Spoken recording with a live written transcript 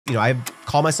I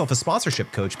call myself a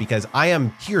sponsorship coach because I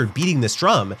am here beating this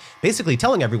drum, basically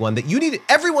telling everyone that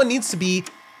everyone needs to be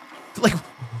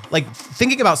like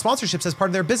thinking about sponsorships as part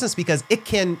of their business because it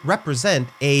can represent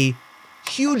a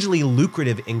hugely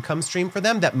lucrative income stream for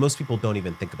them that most people don't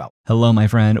even think about. Hello, my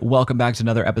friend. Welcome back to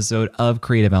another episode of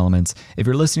Creative Elements. If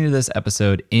you're listening to this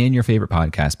episode in your favorite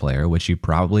podcast player, which you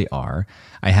probably are,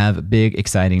 I have big,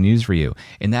 exciting news for you.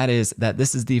 And that is that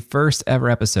this is the first ever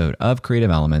episode of Creative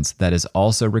Elements that is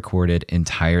also recorded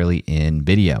entirely in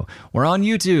video. We're on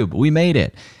YouTube. We made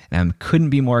it. And I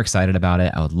couldn't be more excited about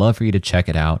it. I would love for you to check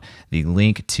it out. The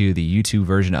link to the YouTube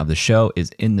version of the show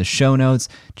is in the show notes.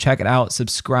 Check it out.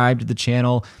 Subscribe to the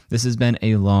channel. This has been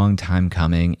a long time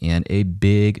coming and a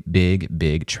big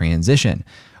transition.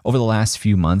 Over the last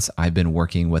few months, I've been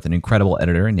working with an incredible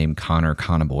editor named Connor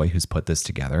Conaboy, who's put this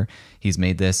together. He's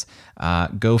made this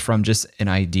go from just an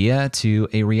idea to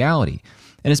a reality.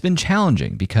 And it's been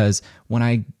challenging because when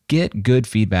I get good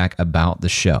feedback about the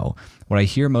show, what I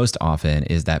hear most often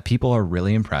is that people are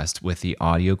really impressed with the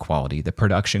audio quality, the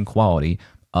production quality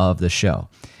of the show.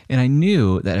 And I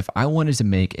knew that if I wanted to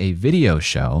make a video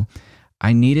show,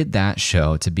 I needed that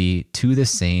show to be to the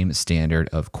same standard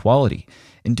of quality.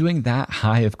 And doing that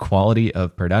high of quality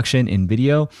of production in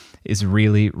video is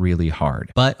really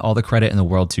hard. But all the credit in the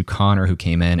world to Connor, who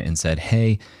came in and said,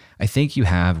 hey, I think you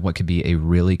have what could be a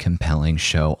really compelling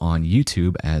show on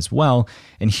YouTube as well.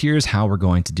 And here's how we're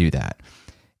going to do that.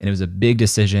 And it was a big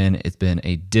decision. It's been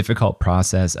a difficult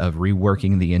process of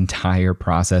reworking the entire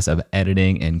process of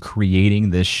editing and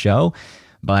creating this show.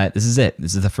 But this is it.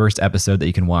 This is the first episode that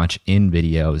you can watch in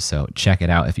video. So check it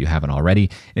out if you haven't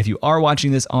already. And if you are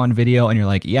watching this on video and you're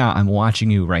like, yeah, I'm watching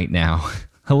you right now.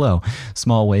 Hello,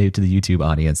 small wave to the YouTube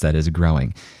audience that is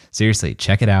growing. Seriously,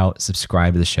 check it out.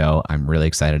 Subscribe to the show. I'm really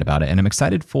excited about it. And I'm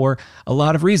excited for a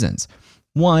lot of reasons.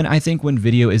 One, I think when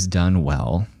video is done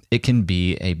well, it can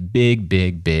be a big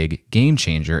game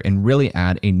changer and really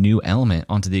add a new element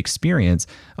onto the experience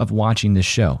of watching this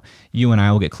show. You and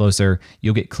I will get closer.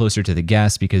 You'll get closer to the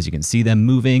guests because you can see them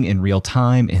moving in real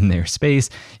time in their space.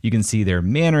 You can see their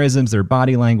mannerisms, their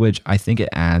body language. I think it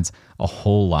adds a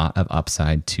whole lot of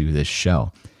upside to this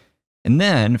show. And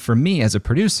then for me as a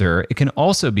producer, it can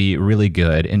also be really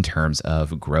good in terms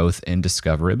of growth and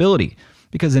discoverability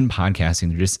because in podcasting,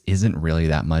 there just isn't really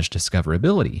that much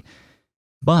discoverability.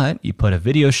 But you put a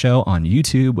video show on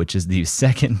YouTube, which is the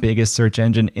second biggest search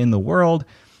engine in the world,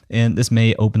 and this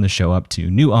may open the show up to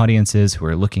new audiences who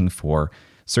are looking for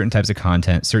certain types of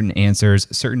content, certain answers,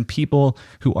 certain people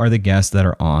who are the guests that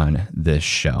are on this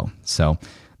show. So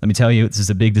let me tell you, this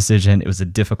is a big decision. It was a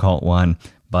difficult one,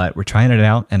 but we're trying it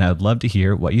out, and I'd love to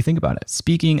hear what you think about it.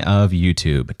 Speaking of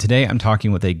YouTube, today I'm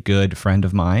talking with a good friend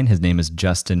of mine. His name is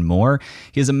Justin Moore.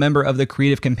 He is a member of the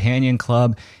Creative Companion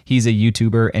Club. He's a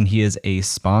YouTuber, and he is a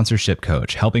sponsorship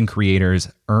coach, helping creators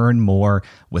earn more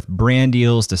with brand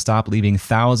deals to stop leaving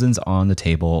thousands on the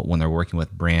table when they're working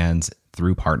with brands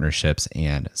through partnerships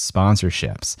and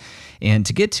sponsorships. And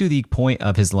to get to the point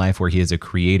of his life where he is a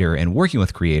creator and working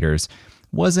with creators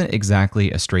wasn't exactly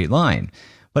a straight line.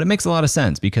 But it makes a lot of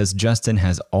sense because Justin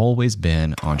has always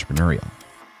been entrepreneurial.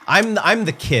 I'm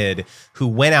the kid who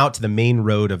went out to the main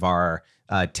road of our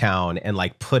town and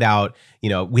like put out,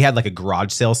 we had like a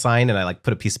garage sale sign and I like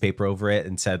put a piece of paper over it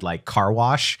and said like car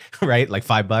wash, right? Like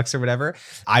 $5 or whatever.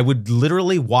 I would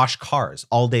literally wash cars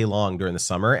all day long during the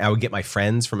summer. I would get my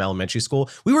friends from elementary school.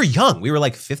 We were young. We were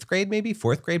like 5th grade, maybe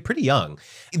 4th grade, pretty young.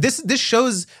 This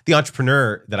shows the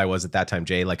entrepreneur that I was at that time,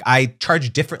 Jay. Like I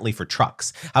charged differently for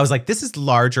trucks. I was like, this is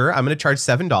larger. I'm going to charge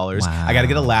 $7. Wow. I got to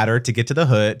get a ladder to get to the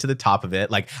hood, to the top of it.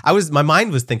 Like my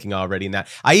mind was thinking already in that.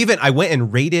 I went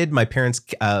and raided my parents'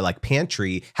 like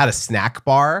pantry, had a snack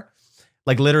bar.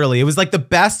 Like literally, it was like the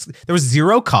best. There was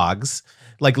zero cogs.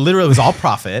 Like literally, it was all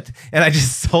profit. And I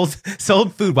just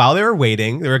sold food while they were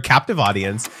waiting. They were a captive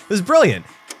audience. It was brilliant.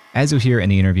 As you'll hear in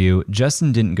the interview,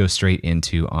 Justin didn't go straight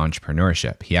into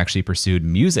entrepreneurship. He actually pursued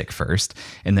music first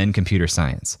and then computer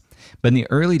science. But in the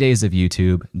early days of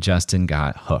YouTube, Justin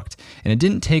got hooked. And it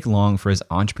didn't take long for his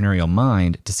entrepreneurial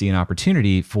mind to see an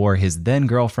opportunity for his then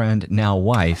girlfriend, now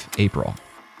wife, April.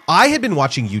 I had been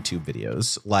watching YouTube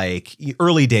videos, like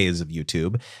early days of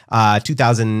YouTube,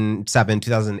 2007,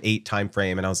 2008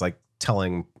 timeframe. And I was like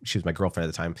she was my girlfriend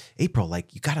at the time, April,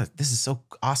 like, this is so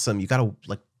awesome. You gotta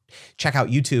like check out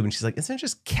YouTube. And she's like, isn't it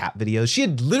just cat videos? She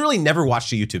had literally never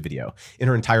watched a YouTube video in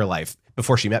her entire life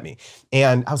before she met me.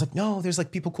 And I was like, no, there's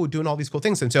like people doing all these cool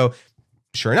things. And so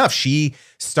sure enough, she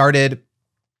started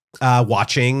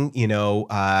watching,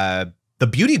 the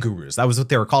beauty gurus. That was what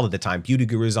they were called at the time, beauty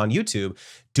gurus on YouTube,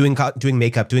 doing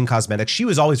makeup, doing cosmetics. She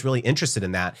was always really interested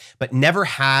in that, but never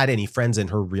had any friends in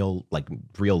her real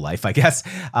life, I guess,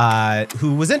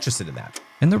 who was interested in that.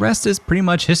 And the rest is pretty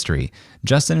much history.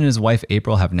 Justin and his wife,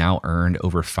 April, have now earned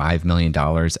over $5 million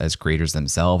as creators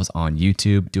themselves on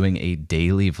YouTube, doing a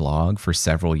daily vlog for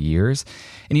several years.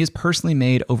 And he has personally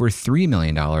made over $3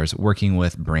 million working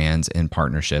with brands and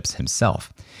partnerships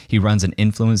himself. He runs an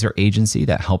influencer agency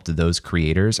that helped those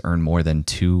creators earn more than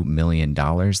 $2 million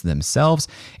themselves.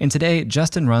 And today,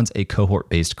 Justin runs a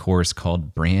cohort-based course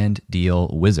called Brand Deal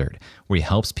Wizard, where he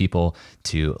helps people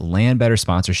to land better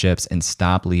sponsorships and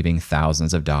stop leaving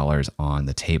thousands of dollars on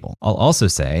the table. I'll also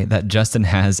say that Justin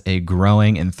has a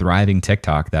growing and thriving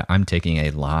TikTok that I'm taking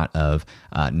a lot of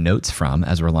notes from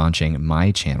as we're launching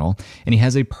my channel. And he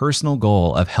has a personal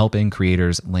goal of helping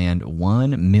creators land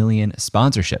 1 million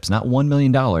sponsorships, not $1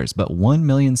 million, but 1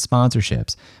 million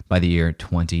sponsorships by the year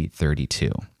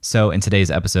 2032. So in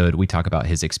today's episode, we talk about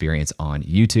his experience on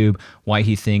YouTube, why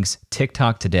he thinks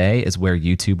TikTok today is where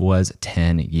YouTube was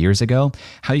 10 years ago,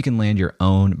 how you can land your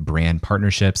own brand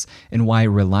partnerships, and why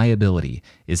reliability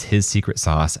is his secret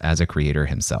sauce as a creator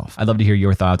himself. I'd love to hear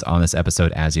your thoughts on this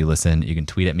episode as you listen. You can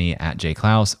tweet at me at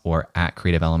jclouse or at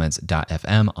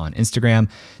creativeelements.fm on Instagram.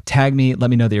 Tag me, let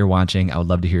me know that you're watching. I would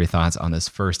love to hear your thoughts on this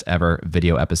first ever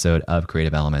video episode of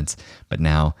Creative Elements. But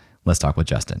now, let's talk with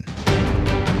Justin.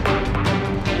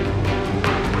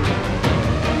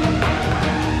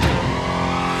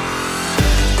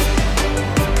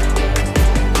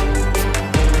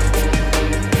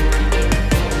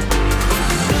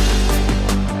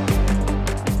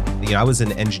 I was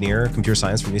an engineer, computer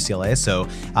science from UCLA. So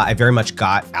I very much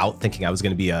got out thinking I was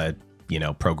going to be a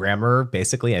programmer,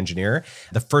 basically engineer.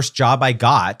 The first job I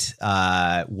got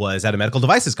was at a medical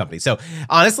devices company. So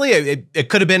honestly, it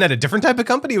could have been at a different type of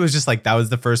company. It was just like, that was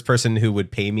the first person who would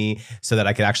pay me so that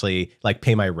I could actually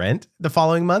pay my rent the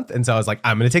following month. And so I was like,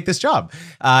 I'm going to take this job.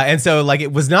 And so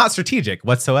it was not strategic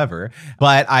whatsoever,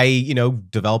 but I,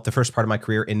 developed the first part of my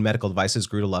career in medical devices,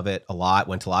 grew to love it a lot,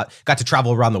 went a lot, got to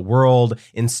travel around the world,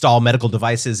 install medical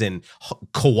devices in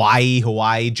Kauai,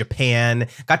 Hawaii, Japan,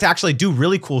 got to actually do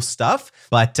really cool stuff.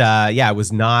 But it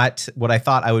was not what I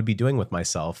thought I would be doing with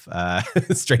myself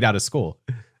straight out of school.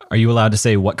 Are you allowed to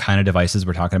say what kind of devices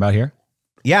we're talking about here?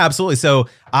 Yeah, absolutely. So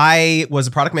I was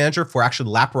a product manager for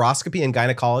actually laparoscopy and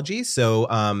gynecology. So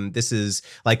this is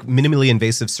minimally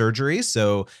invasive surgery.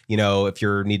 So, if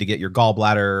you need to get your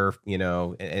gallbladder,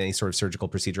 any sort of surgical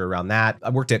procedure around that. I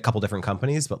worked at a couple different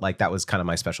companies, but that was kind of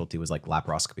my specialty, was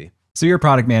laparoscopy. So you're a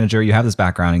product manager, you have this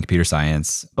background in computer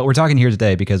science, but we're talking here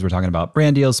today because we're talking about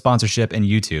brand deals, sponsorship, and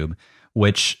YouTube,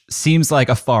 which seems like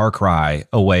a far cry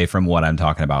away from what I'm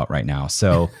talking about right now.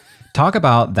 So talk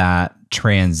about that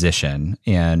transition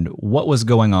and what was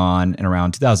going on in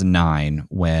around 2009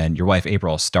 when your wife,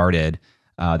 April, started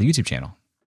the YouTube channel.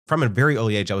 From a very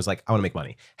early age, I was like, I want to make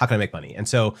money. How can I make money? And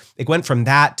so it went from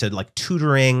that to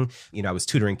tutoring. I was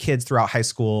tutoring kids throughout high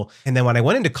school. And then when I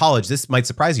went into college, this might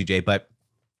surprise you, Jay, but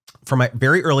from a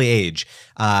very early age,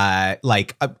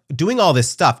 doing all this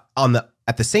stuff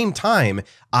at the same time,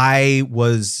 I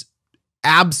was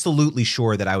absolutely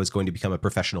sure that I was going to become a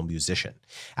professional musician.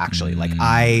 Actually,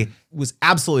 I was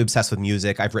absolutely obsessed with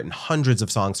music. I've written hundreds of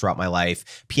songs throughout my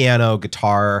life, piano,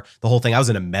 guitar, the whole thing. I was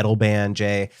in a metal band,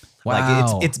 Jay.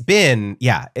 Wow. It's been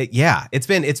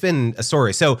a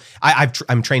story. So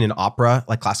I'm trained in opera,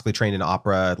 classically trained in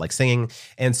opera, singing.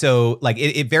 And so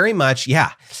it very much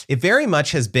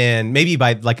has been, maybe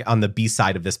by on the B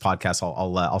side of this podcast,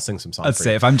 I'll sing some songs. Let's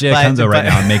say if I'm Jay Kunzo right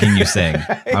now, I'm making you sing.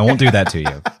 I won't do that to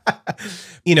you.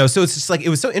 So it's just it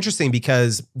was so interesting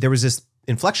because there was this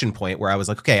inflection point where I was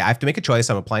like, okay, I have to make a choice.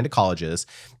 I'm applying to colleges.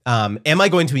 Am I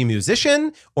going to be a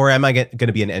musician or am I going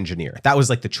to be an engineer? That was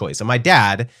the choice. And my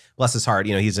dad, bless his heart,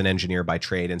 he's an engineer by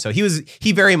trade. And so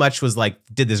he very much was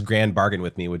did this grand bargain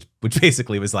with me, which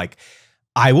basically was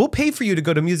I will pay for you to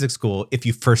go to music school if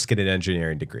you first get an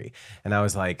engineering degree. And I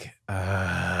was like,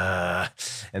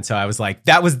 and so I was like,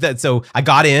 that was that. So I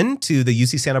got into the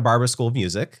UC Santa Barbara School of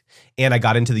Music and I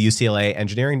got into the UCLA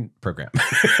engineering program.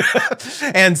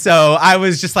 And so I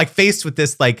was just faced with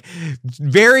this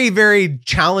very, very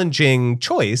challenging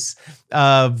choice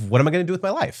of what am I going to do with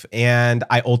my life? And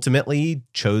I ultimately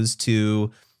chose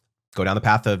to go down the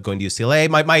path of going to UCLA.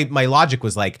 My logic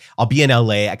was I'll be in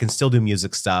LA. I can still do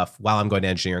music stuff while I'm going to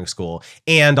engineering school,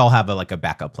 and I'll have a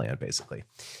backup plan, basically.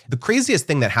 The craziest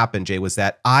thing that happened, Jay, was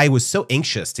that I was so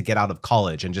anxious to get out of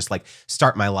college and just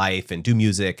start my life and do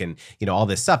music and all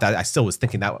this stuff. I still was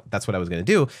thinking that's what I was going to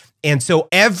do. And so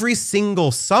every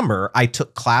single summer I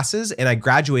took classes and I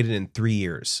graduated in 3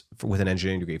 years with an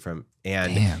engineering degree that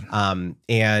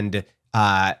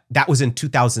was in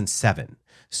 2007.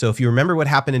 So if you remember what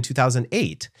happened in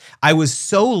 2008, I was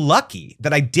so lucky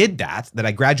that I did that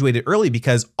I graduated early,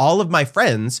 because all of my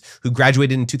friends who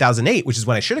graduated in 2008, which is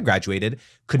when I should have graduated,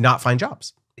 could not find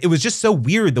jobs. It was just so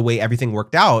weird the way everything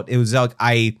worked out. It was like,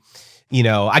 I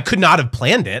could not have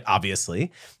planned it,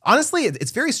 obviously. Honestly,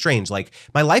 it's very strange. Like,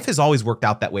 my life has always worked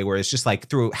out that way, where it's just like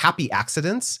through happy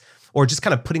accidents, or just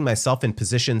kind of putting myself in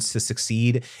positions to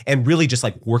succeed and really just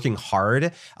like working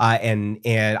hard. And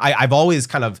I've always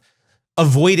kind of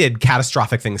avoided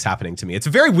catastrophic things happening to me. It's a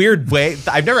very weird way.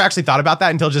 I've never actually thought about that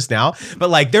until just now. But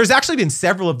like, there's actually been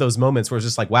several of those moments where it's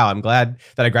just like, wow, I'm glad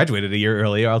that I graduated a year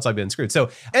early, or else I've been screwed. So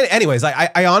anyways,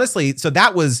 I honestly, so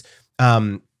that was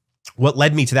what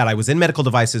led me to that. I was in medical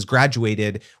devices,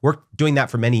 graduated, worked doing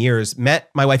that for many years, met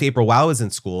my wife, April, while I was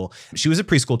in school. She was a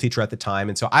preschool teacher at the time.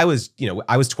 And so I was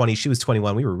 20, she was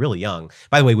 21. We were really young.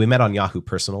 By the way, we met on Yahoo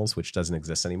Personals, which doesn't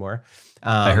exist anymore.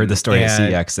 I heard the story of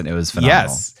CX and it was phenomenal.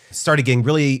 Yes. Started getting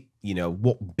really,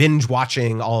 binge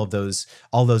watching all those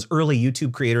early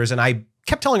YouTube creators. And I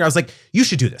kept telling her, I was like, you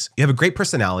should do this. You have a great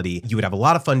personality. You would have a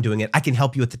lot of fun doing it. I can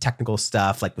help you with the technical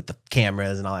stuff, like with the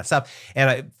cameras and all that stuff.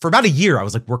 And for about a year, I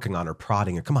was like working on her,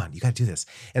 prodding her, come on, you got to do this.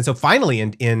 And so finally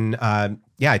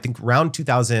I think around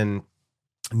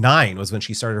 2009 was when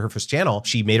she started her first channel.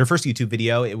 She made her first YouTube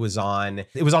video. It was on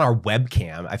our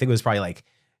webcam. I think it was probably like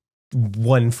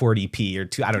 140p or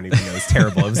 2. I don't even know. It's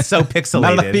terrible. It was so pixelated.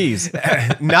 Not enough P's.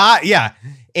 Yeah.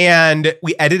 And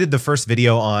we edited the first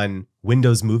video on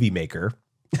Windows Movie Maker.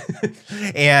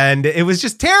 And it was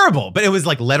just terrible, but it was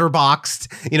like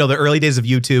letterboxed, the early days of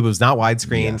YouTube. It was not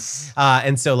widescreen. Yes.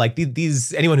 And so like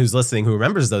anyone who's listening who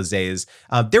remembers those days,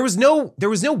 there was no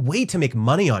way to make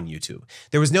money on YouTube.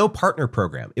 There was no partner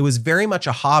program. It was very much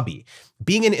a hobby.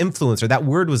 Being an influencer, that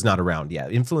word was not around yet.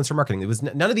 Influencer marketing. It was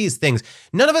none of these things.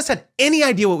 None of us had any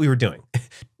idea what we were doing.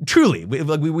 Truly,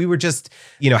 we were just,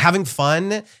 having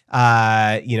fun, and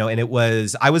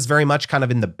I was very much kind of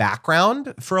in the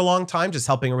background for a long time, just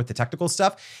helping her with the technical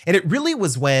stuff. And it really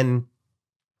was when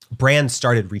brands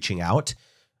started reaching out,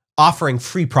 offering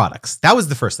free products. That was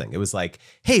the first thing. It was like,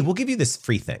 hey, we'll give you this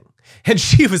free thing. And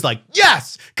she was like,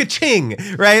 yes, ka-ching,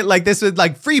 right? Like this was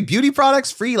like free beauty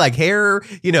products, free like hair,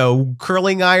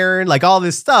 curling iron, like all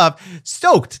this stuff.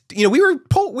 Stoked. We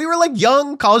were like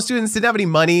young college students, didn't have any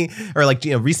money, or like,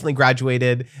 recently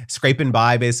graduated, scraping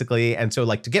by basically. And so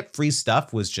like to get free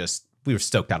stuff was just, we were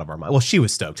stoked out of our mind. Well, she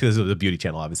was stoked because it was a beauty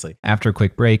channel, obviously. After a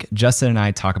quick break, Justin and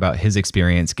I talk about his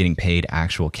experience getting paid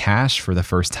actual cash for the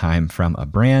first time from a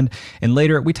brand. And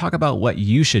later, we talk about what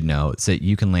you should know so that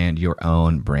you can land your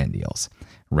own brand deals.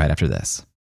 Right after this.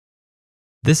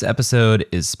 This episode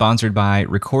is sponsored by,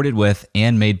 recorded with,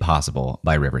 and made possible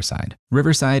by Riverside.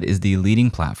 Riverside is the leading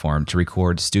platform to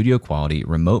record studio quality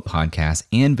remote podcasts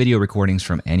and video recordings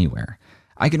from anywhere.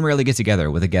 I can rarely get together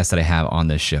with a guest that I have on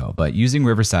this show, but using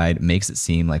Riverside makes it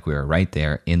seem like we are right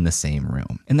there in the same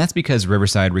room. And that's because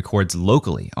Riverside records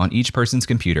locally on each person's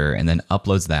computer and then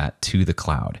uploads that to the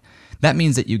cloud. That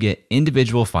means that you get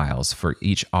individual files for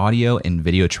each audio and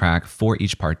video track for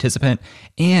each participant,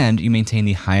 and you maintain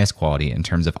the highest quality in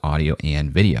terms of audio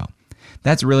and video.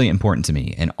 That's really important to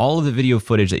me, and all of the video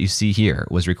footage that you see here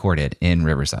was recorded in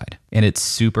Riverside. And it's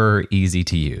super easy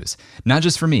to use, not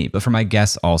just for me, but for my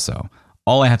guests also.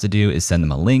 All I have to do is send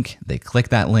them a link. They click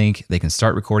that link. They can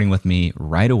start recording with me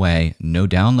right away. No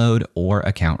download or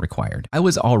account required. I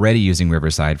was already using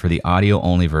Riverside for the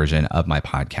audio-only version of my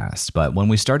podcast, but when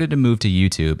we started to move to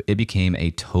YouTube, it became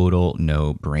a total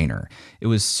no-brainer. It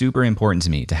was super important to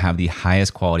me to have the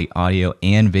highest quality audio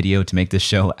and video to make this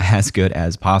show as good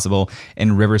as possible,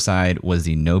 and Riverside was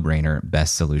the no-brainer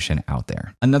best solution out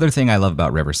there. Another thing I love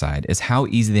about Riverside is how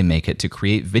easy they make it to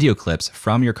create video clips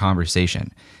from your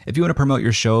conversation. If you want to promote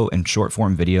your show in short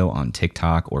form video on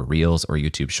TikTok or Reels or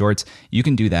YouTube Shorts, you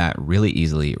can do that really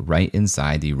easily right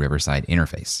inside the Riverside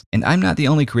interface. And I'm not the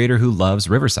only creator who loves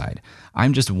Riverside.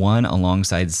 I'm just one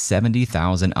alongside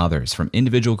 70,000 others, from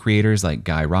individual creators like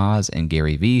Guy Raz and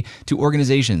Gary Vee to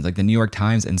organizations like the New York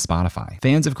Times and Spotify.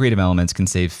 Fans of Creative Elements can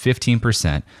save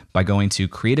 15% by going to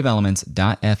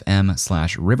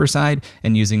creativeelements.fm/Riverside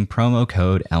and using promo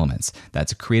code ELEMENTS.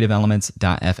 That's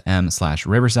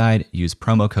creativeelements.fm/Riverside. Use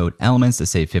promo code ELEMENTS to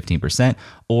save 15%,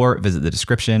 or visit the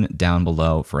description down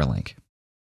below for a link.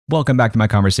 Welcome back to my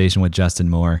conversation with Justin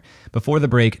Moore. Before the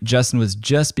break, Justin was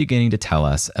just beginning to tell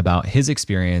us about his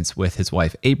experience with his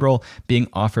wife, April, being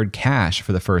offered cash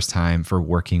for the first time for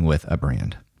working with a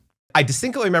brand. I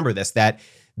distinctly remember this, that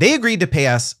they agreed to pay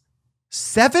us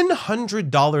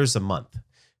 $700 a month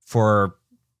for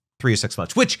 3 or 6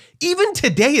 months, which even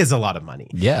today is a lot of money.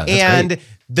 Yeah, that's and great.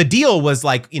 The deal was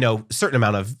like, a certain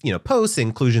amount of, posts,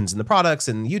 inclusions in the products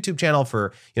and the YouTube channel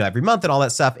for, every month and all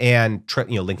that stuff, and,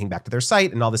 linking back to their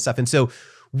site and all this stuff. And so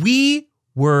we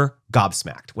were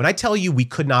gobsmacked. When I tell you we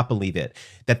could not believe it,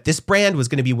 that this brand was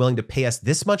going to be willing to pay us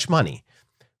this much money,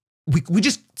 we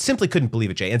just simply couldn't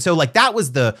believe it, Jay. And so like that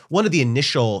was one of the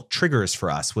initial triggers for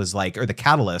us, was like, or the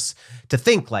catalyst to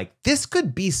think like, this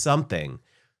could be something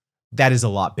that is a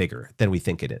lot bigger than we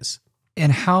think it is.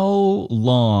 And how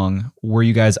long were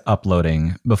you guys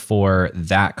uploading before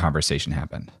that conversation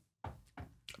happened?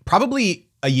 Probably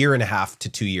 1.5 to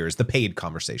 2 years, the paid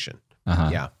conversation.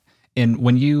 Yeah. And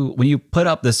when you put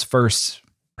up this first,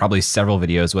 probably several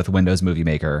videos with Windows Movie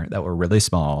Maker that were really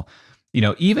small,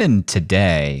 even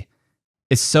today,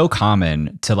 it's so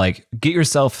common to like get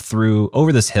yourself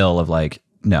over this hill of like,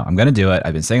 no, I'm going to do it.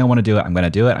 I've been saying I want to do it. I'm going to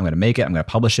do it. I'm going to make it. I'm going to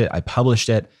publish it. I published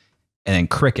it, and then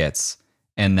crickets.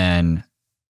 And then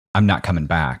I'm not coming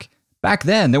back. Back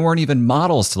then, there weren't even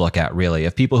models to look at really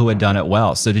of people who had done it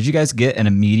well. So did you guys get an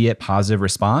immediate positive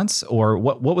response, or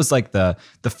what was like the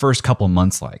first couple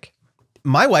months like?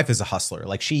 My wife is a hustler.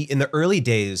 Like in the early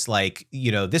days, like,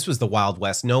 this was the Wild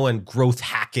West. No one growth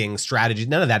hacking strategy.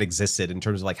 None of that existed in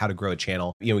terms of like how to grow a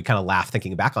channel. We kind of laugh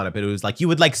thinking back on it, but it was like, you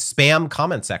would like spam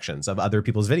comment sections of other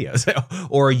people's videos,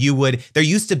 or there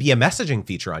used to be a messaging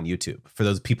feature on YouTube, for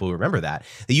those people who remember that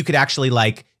you could actually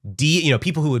like,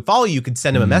 people who would follow you could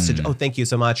send them a message. Oh, thank you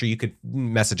so much. Or you could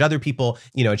message other people,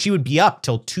 and she would be up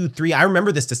till 2, 3. I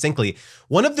remember this distinctly.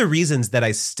 One of the reasons that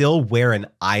I still wear an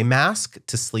eye mask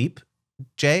to sleep,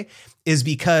 Jay, is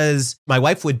because my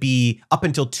wife would be up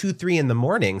until 2, 3 in the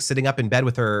morning, sitting up in bed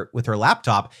with her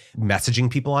laptop,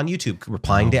 messaging people on YouTube,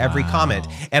 replying to every comment,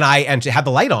 and she had the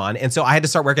light on, and so I had to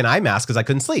start wearing an eye mask because I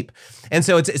couldn't sleep. And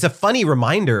so it's a funny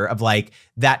reminder of like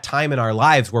that time in our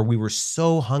lives where we were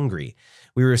so hungry.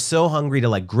 We were so hungry to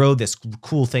like grow this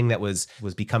cool thing that was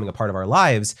becoming a part of our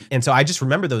lives. And so I just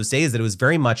remember those days that it was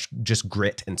very much just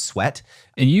grit and sweat.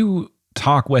 And you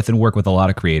talk with and work with a lot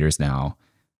of creators now.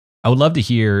 I would love to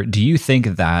hear, do you think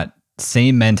that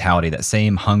same mentality, that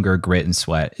same hunger, grit, and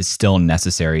sweat is still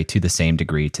necessary to the same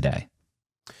degree today?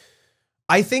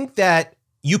 I think that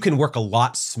you can work a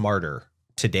lot smarter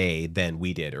today than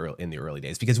we did in the early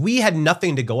days, because we had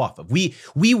nothing to go off of. We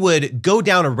would go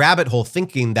down a rabbit hole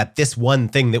thinking that this one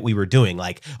thing that we were doing,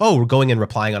 like, oh, we're going and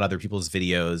replying on other people's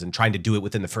videos and trying to do it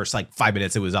within the first like 5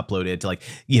 minutes it was uploaded to like,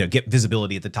 get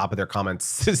visibility at the top of their comments,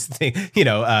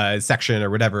 section or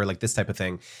whatever, like this type of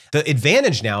thing. The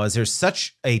advantage now is there's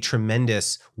such a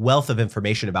tremendous wealth of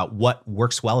information about what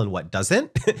works well and what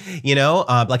doesn't.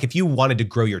 Like if you wanted to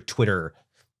grow your Twitter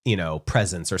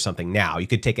presence or something now, you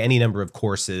could take any number of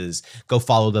courses, go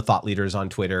follow the thought leaders on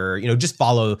Twitter, just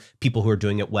follow people who are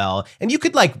doing it well. And you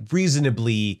could like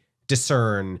reasonably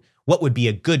discern what would be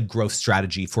a good growth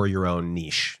strategy for your own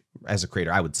niche as a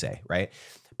creator, I would say, right?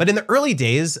 But in the early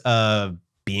days of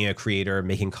being a creator,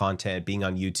 making content, being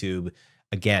on YouTube,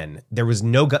 again, there was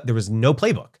no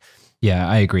playbook. Yeah,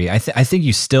 I agree. I think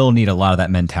you still need a lot of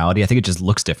that mentality. I think it just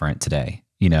looks different today.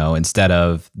 Instead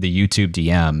of the YouTube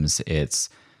DMs, it's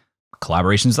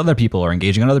collaborations with other people or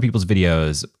engaging on other people's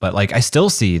videos. But like, I still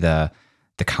see the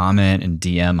comment and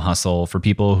DM hustle for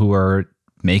people who are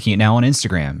making it now on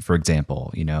Instagram, for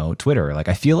example, Twitter. Like,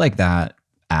 I feel like that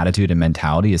attitude and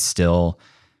mentality is still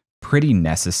pretty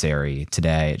necessary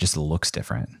today. It just looks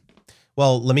different.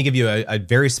 Well, let me give you a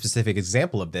very specific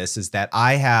example of this, is that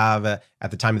I have, at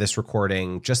the time of this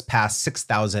recording, just past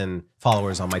 6,000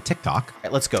 followers on my TikTok. All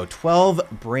right, let's go. 12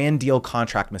 brand deal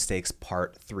contract mistakes,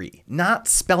 part 3. Not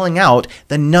spelling out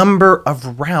the number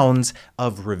of rounds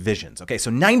of revisions. Okay, so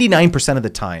 99% of the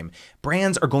time,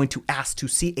 brands are going to ask to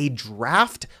see a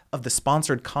draft of the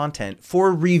sponsored content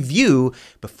for review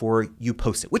before you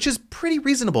post it, which is pretty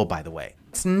reasonable, by the way.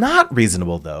 What's not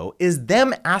reasonable, though, is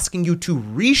them asking you to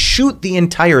reshoot the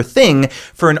entire thing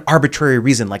for an arbitrary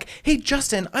reason. Like, hey,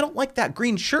 Justin, I don't like that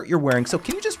green shirt you're wearing, so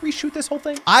can you just reshoot this whole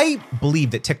thing? I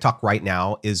believe that TikTok right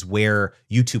now is where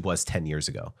YouTube was 10 years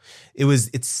ago.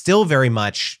 It's still very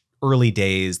much early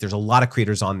days. There's a lot of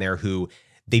creators on there who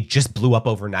they just blew up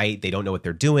overnight. They don't know what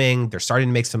they're doing. They're starting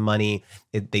to make some money.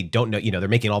 They don't know, they're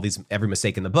making every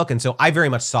mistake in the book. And so I very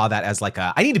much saw that as like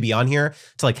I need to be on here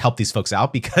to like help these folks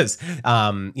out because,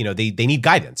 they need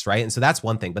guidance, right? And so that's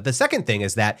one thing. But the second thing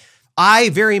is that I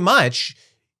very much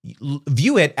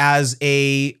view it as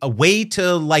a way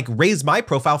to like raise my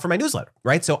profile for my newsletter,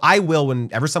 right? So I will,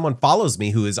 whenever someone follows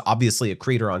me who is obviously a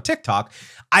creator on TikTok,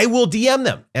 I will DM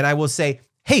them and I will say,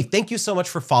 hey, thank you so much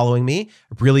for following me.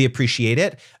 Really appreciate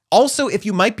it. Also, if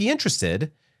you might be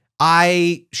interested,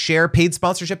 I share paid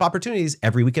sponsorship opportunities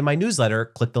every week in my newsletter.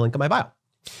 Click the link in my bio.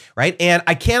 Right. And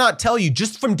I cannot tell you,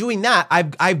 just from doing that,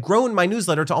 I've grown my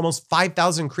newsletter to almost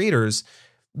 5,000 creators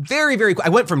very, very quick. I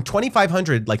went from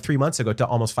 2,500 like 3 months ago to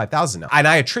almost 5,000 now. And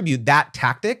I attribute that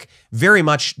tactic very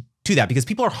much to that because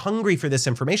people are hungry for this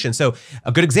information. So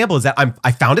a good example is that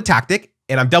I found a tactic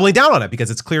and I'm doubling down on it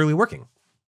because it's clearly working.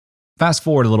 Fast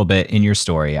forward a little bit in your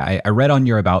story. I read on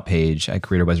your about page at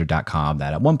creatorwizard.com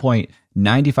that at one point,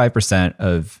 95%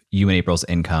 of you and April's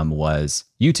income was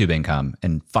YouTube income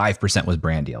and 5% was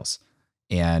brand deals.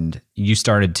 And you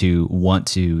started to want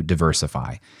to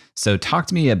diversify. So talk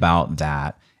to me about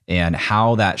that and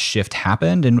how that shift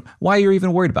happened and why you're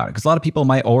even worried about it. Because a lot of people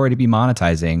might already be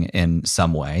monetizing in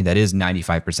some way that is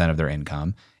 95% of their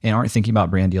income and aren't thinking about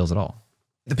brand deals at all.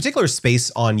 The particular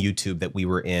space on YouTube that we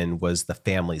were in was the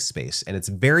family space, and it's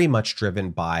very much driven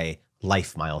by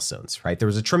life milestones, right? There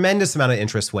was a tremendous amount of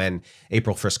interest when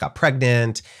April first got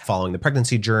pregnant, following the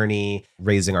pregnancy journey,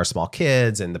 raising our small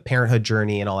kids and the parenthood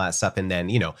journey and all that stuff. And then,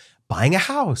 buying a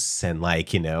house and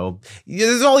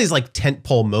there's all these like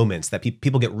tentpole moments that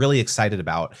people get really excited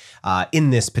about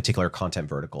in this particular content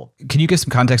vertical. Can you give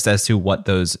some context as to what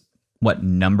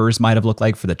numbers might have looked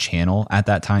like for the channel at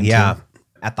that time? Yeah. Too?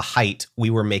 At the height, we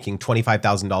were making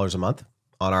 $25,000 a month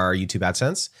on our YouTube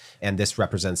AdSense. And this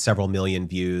represents several million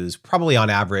views. Probably on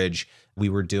average, we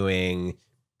were doing,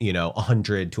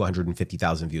 100 to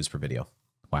 150,000 views per video.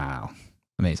 Wow.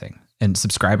 Amazing. And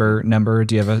subscriber number,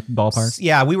 do you have a ballpark?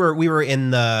 Yeah, we were in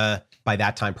by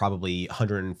that time, probably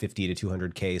 150 to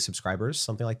 200K subscribers,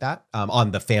 something like that,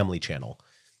 on the family channel.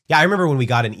 Yeah, I remember when we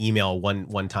got an email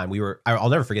one time, I'll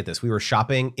never forget this. We were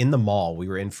shopping in the mall. We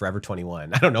were in Forever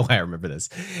 21. I don't know why I remember this.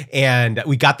 And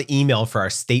we got the email for our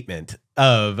statement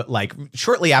of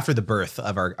shortly after the birth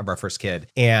of our first kid.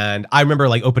 And I remember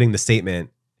opening the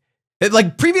statement.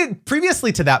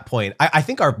 Previously to that point, I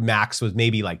think our max was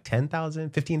maybe 10,000,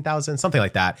 15,000, something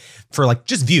like that for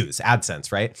just views,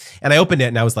 AdSense, right? And I opened it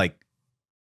and I was like,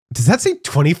 does that say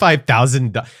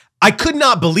 25,000? I could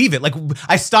not believe it.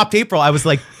 I stopped April. I was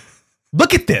like,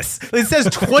 look at this. It says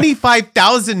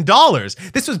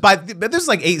 $25,000. This was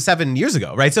 7 years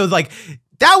ago, right? So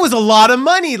that was a lot of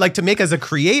money to make as a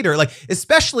creator,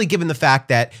 especially given the fact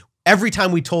that every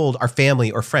time we told our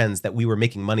family or friends that we were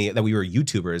making money, that we were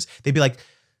YouTubers, they'd be like,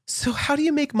 so how do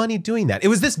you make money doing that? It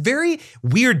was this very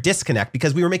weird disconnect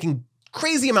because we were making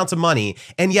crazy amounts of money,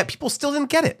 and yet people still didn't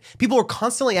get it. People were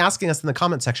constantly asking us in the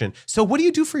comment section, so what do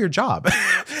you do for your job?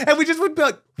 And we just would be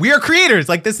like, we are creators.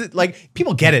 This is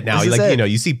people get it now.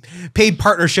 You see paid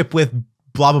partnership with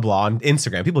blah, blah, blah on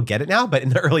Instagram. People get it now, but in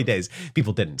the early days,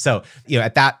 people didn't. So,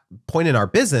 at that point in our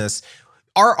business,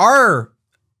 I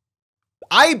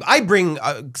bring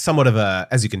somewhat of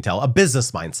as you can tell, a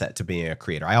business mindset to being a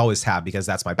creator. I always have because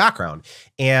that's my background.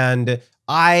 And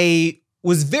I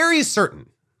was very certain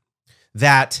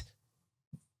that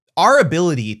our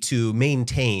ability to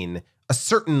maintain a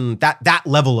certain that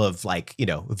level of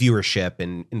viewership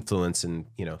and influence and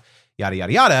yada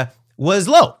yada yada was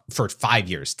low for 5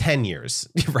 years, 10 years,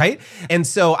 right? And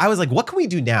so I was like, what can we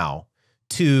do now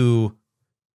to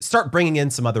start bringing in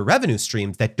some other revenue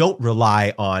streams that don't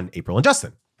rely on April and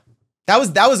Justin? That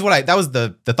was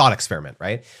the thought experiment,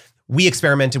 right? We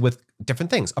experimented with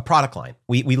different things, a product line.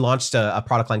 We launched a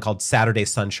product line called Saturday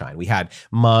Sunshine. We had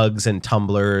mugs and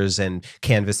tumblers and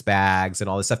canvas bags and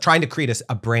all this stuff, trying to create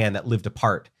a brand that lived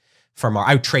apart from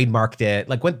I trademarked it,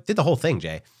 did the whole thing,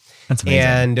 Jay. That's amazing.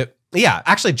 And yeah,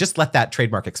 actually just let that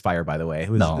trademark expire, by the way.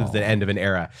 It was the end of an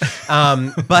era.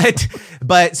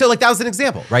 But so that was an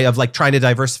example, right? Of trying to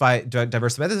diversify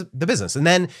the business. And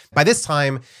then by this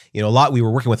time, we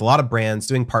were working with a lot of brands,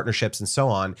 doing partnerships and so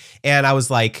on. And I was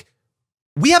like,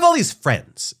 we have all these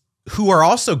friends who are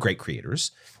also great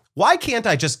creators. Why can't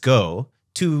I just go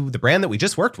to the brand that we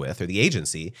just worked with or the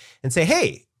agency and say,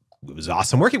 hey, it was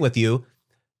awesome working with you.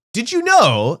 Did you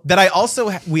know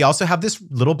that we also have this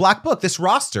little black book, this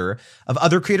roster of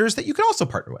other creators that you could also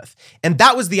partner with? And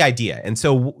that was the idea. And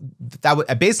so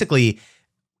I basically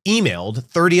emailed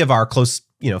 30 of our close,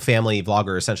 family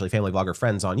vlogger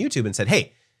friends on YouTube and said,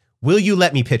 hey, will you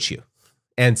let me pitch you?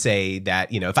 And say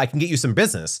that, if I can get you some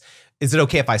business, is it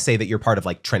okay if I say that you're part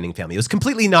of Trending Family? It was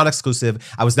completely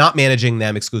non-exclusive. I was not managing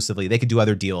them exclusively. They could do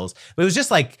other deals, but it was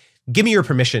just give me your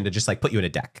permission to just put you in a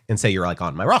deck and say you're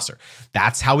on my roster.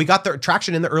 That's how we got the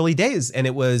traction in the early days. And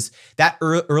it was that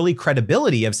early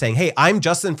credibility of saying, hey, I'm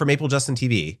Justin from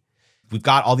AprilJustinTV. We've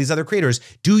got all these other creators.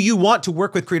 Do you want to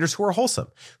work with creators who are wholesome,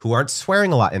 who aren't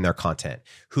swearing a lot in their content,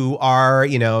 who are,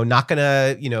 not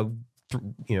gonna,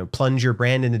 plunge your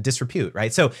brand into disrepute,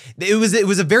 right? So it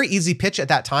was a very easy pitch at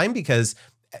that time because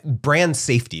brand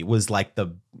safety was like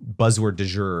the buzzword du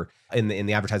jour in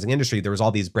the advertising industry. There was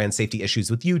all these brand safety issues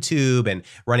with YouTube and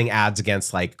running ads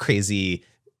against like crazy,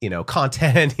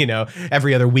 content,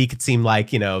 every other week it seemed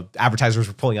like, advertisers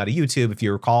were pulling out of YouTube, if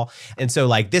you recall. And so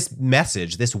like this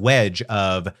message, this wedge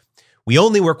of we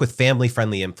only work with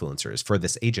family-friendly influencers for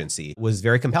this agency was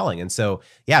very compelling. And so,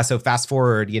 yeah, so fast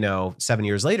forward, 7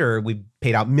 years later, we've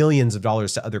paid out millions of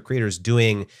dollars to other creators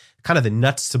doing kind of the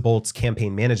nuts to bolts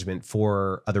campaign management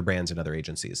for other brands and other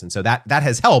agencies. And so that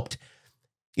has helped,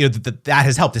 that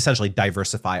has helped essentially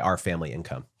diversify our family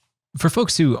income. For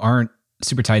folks who aren't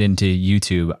super tied into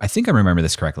YouTube, I think I remember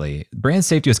this correctly. Brand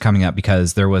safety was coming up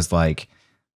because there was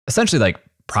essentially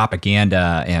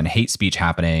propaganda and hate speech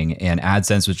happening, and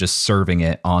AdSense was just serving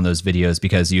it on those videos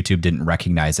because YouTube didn't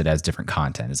recognize it as different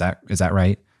content. Is that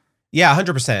right? Yeah,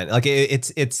 100%. Like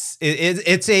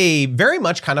it's a very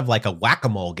much kind of like a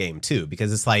whack-a-mole game too,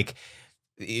 because it's like,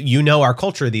 our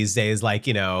culture these days,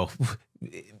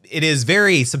 it is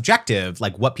very subjective,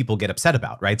 like what people get upset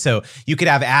about, right? So you could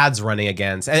have ads running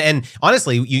against, and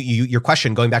honestly, your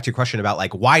question, going back to your question about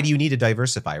like, why do you need to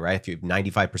diversify, right? If you have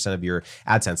 95% of your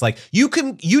AdSense, like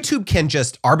YouTube can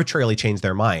just arbitrarily change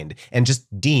their mind and just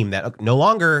deem that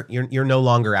you're no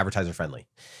longer advertiser friendly.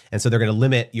 And so they're going to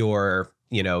limit your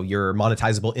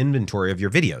monetizable inventory of your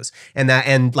videos. And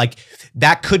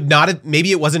that could not have,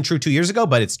 maybe it wasn't true 2 years ago,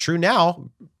 but it's true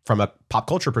now from a pop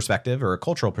culture perspective or a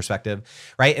cultural perspective,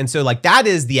 right? And so that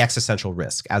is the existential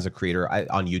risk as a creator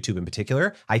on YouTube in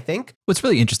particular, I think. What's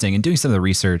really interesting in doing some of the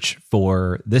research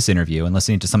for this interview and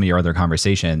listening to some of your other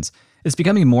conversations, it's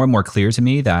becoming more and more clear to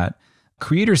me that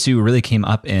creators who really came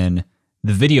up in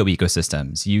the video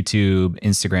ecosystems, YouTube,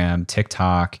 Instagram,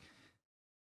 TikTok,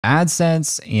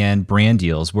 AdSense, and brand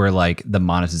deals were like the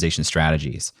monetization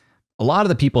strategies. A lot of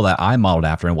the people that I modeled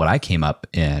after and what I came up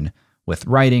in with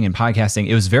writing and podcasting,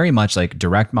 it was very much like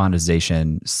direct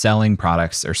monetization, selling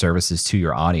products or services to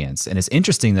your audience. And it's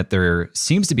interesting that there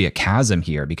seems to be a chasm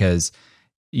here because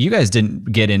you guys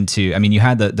didn't get into, you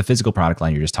had the physical product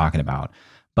line you're just talking about,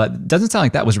 but it doesn't sound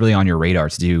like that was really on your radar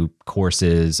to do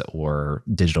courses or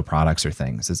digital products or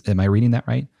things. Am I reading that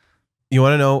right? You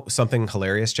want to know something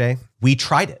hilarious, Jay? We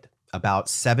tried it about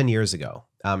 7 years ago.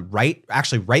 Right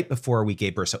before we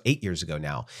gave birth, so 8 years ago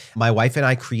now. My wife and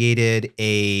I created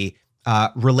a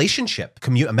a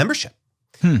membership.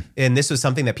 And this was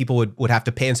something that people would have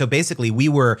to pay. And so basically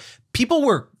people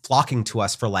were flocking to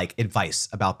us for like advice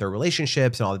about their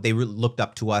relationships and all that. They looked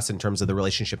up to us in terms of the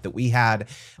relationship that we had.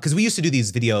 Because we used to do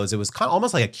these videos. It was kind of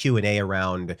almost like a Q&A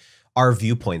around our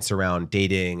viewpoints around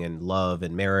dating and love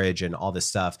and marriage and all this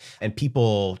stuff. And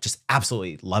people just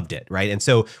absolutely loved it, right? And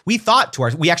so we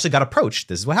actually got approached.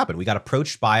 This is what happened. We got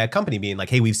approached by a company being like,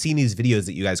 hey, we've seen these videos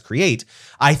that you guys create.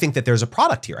 I think that there's a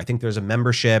product here. I think there's a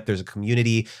membership. There's a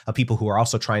community of people who are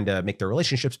also trying to make their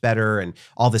relationships better and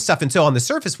all this stuff. And so on the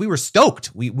surface, we were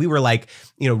stoked. We were like,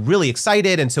 really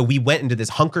excited. And so we went into this,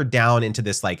 hunkered down into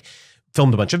this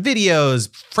filmed a bunch of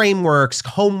videos, frameworks,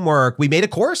 homework. We made a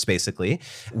course, basically.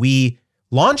 We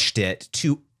launched it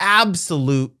to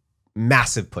absolute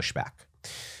massive pushback.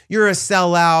 You're a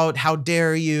sellout. How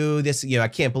dare you? This, I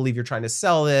can't believe you're trying to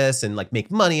sell this and make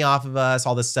money off of us,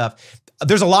 all this stuff.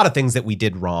 There's a lot of things that we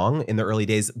did wrong in the early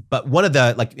days, but one of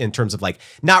the, in terms of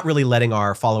not really letting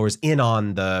our followers in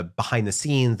on the behind the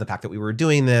scenes, the fact that we were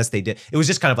doing this, it was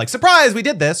just kind of surprise, we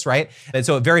did this, right? And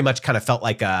so it very much kind of felt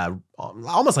like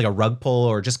almost like a rug pull,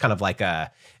 or just kind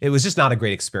of it was just not a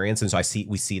great experience. And so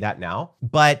we see that now,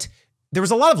 but there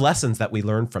was a lot of lessons that we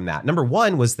learned from that. Number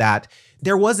one was that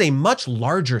there was a much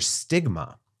larger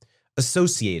stigma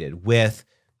associated with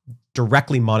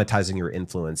directly monetizing your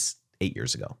influence 8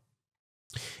 years ago.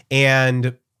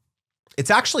 And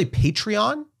it's actually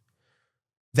Patreon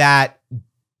that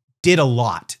did a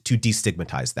lot to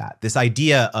destigmatize that. This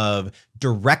idea of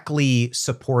directly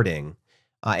supporting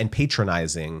and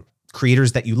patronizing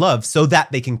creators that you love so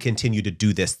that they can continue to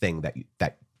do this thing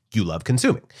that you love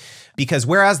consuming. Because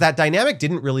whereas that dynamic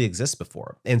didn't really exist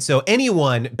before. And so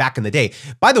anyone back in the day,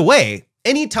 by the way,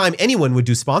 anytime anyone would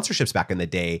do sponsorships back in the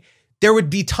day, there would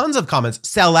be tons of comments,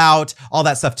 sell out, all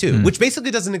that stuff too, which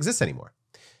basically doesn't exist anymore.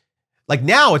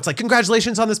 Now it's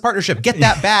congratulations on this partnership, get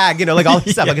that bag, all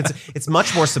this stuff. It's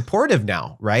much more supportive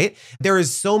now, right? There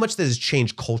is so much that has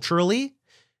changed culturally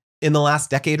in the last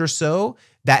decade or so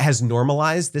that has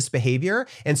normalized this behavior.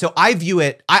 And so I view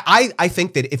it, I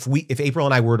think that if April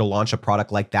and I were to launch a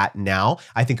product like that now,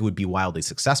 I think it would be wildly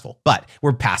successful. But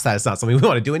we're past that. It's not something we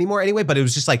want to do anymore anyway, but it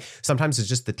was just sometimes it's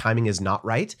just the timing is not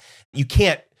right. You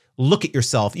can't look at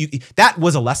yourself. That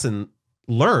was a lesson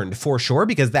learned for sure,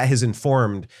 because that has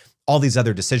informed all these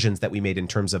other decisions that we made in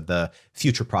terms of the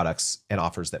future products and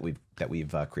offers that we've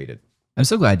created. I'm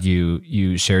so glad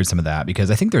you shared some of that, because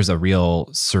I think there's a real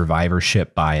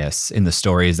survivorship bias in the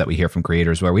stories that we hear from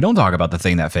creators where we don't talk about the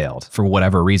thing that failed for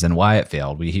whatever reason, why it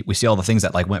failed. We see all the things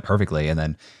that like went perfectly, and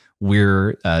then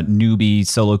we're a newbie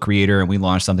solo creator and we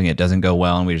launch something that doesn't go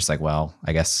well, and we're just like, well,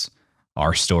 I guess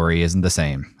our story isn't the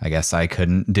same. I guess I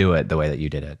couldn't do it the way that you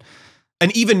did it. An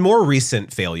even more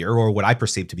recent failure, or what I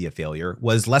perceive to be a failure,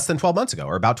 was less than 12 months ago,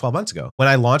 or about 12 months ago, when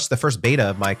I launched the first beta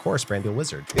of my course, Brand Deal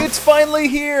Wizard. It's finally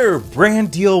here!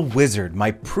 Brand Deal Wizard, my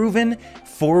proven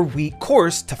 4-week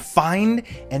course to find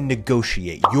and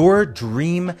negotiate your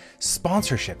dream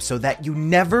sponsorship so that you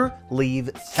never leave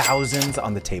thousands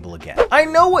on the table again. I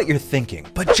know what you're thinking,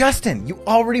 but Justin, you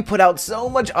already put out so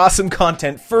much awesome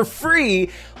content for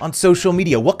free on social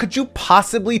media. What could you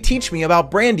possibly teach me about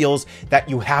brand deals that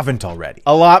you haven't already?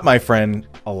 A lot, my friend,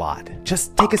 a lot.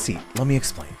 Just take a seat. Let me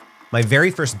explain. My very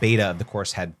first beta of the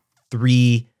course had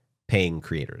 3 paying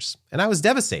creators, and I was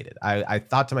devastated. I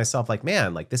thought to myself, like,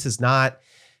 man, like this is not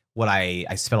what I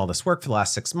spent all this work for the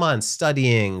last 6 months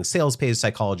studying sales page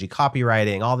psychology,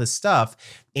 copywriting, all this stuff.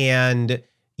 And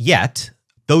yet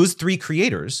those 3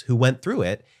 creators who went through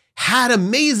it had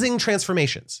amazing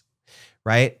transformations,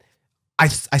 right? I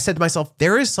said to myself,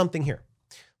 there is something here.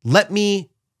 Let me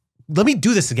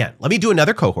do this again. Let me do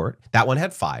another cohort. That one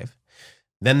had 5.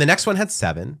 Then the next one had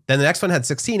 7. Then the next one had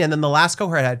 16. And then the last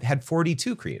cohort had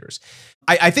 42 creators.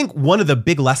 I think one of the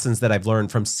big lessons that I've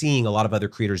learned from seeing a lot of other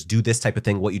creators do this type of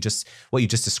thing, what you just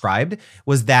described,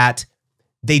 was that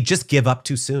they just give up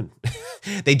too soon.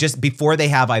 They just, before they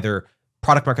have either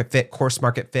product market fit, course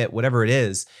market fit, whatever it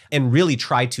is, and really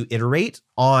try to iterate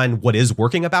on what is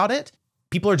working about it,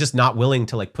 people are just not willing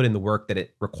to like put in the work that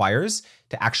it requires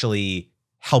to actually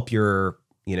help your,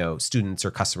 students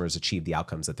or customers achieve the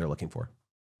outcomes that they're looking for.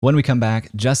 When we come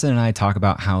back, Justin and I talk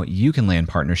about how you can land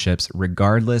partnerships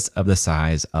regardless of the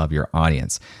size of your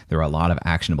audience. There are a lot of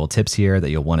actionable tips here that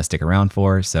you'll want to stick around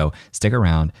for, so stick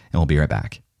around and we'll be right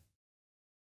back.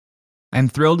 I'm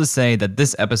thrilled to say that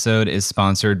this episode is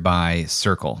sponsored by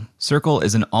Circle. Circle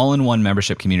is an all-in-one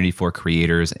membership community for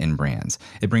creators and brands.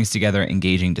 It brings together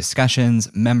engaging discussions,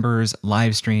 members,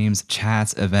 live streams,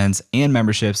 chats, events, and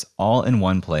memberships all in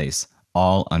one place,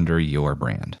 all under your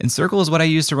brand. And Circle is what I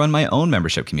use to run my own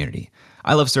membership community.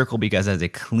 I love Circle because it has a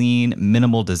clean,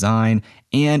 minimal design,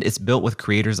 and it's built with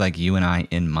creators like you and I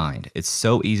in mind. It's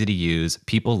so easy to use,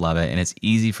 people love it, and it's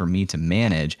easy for me to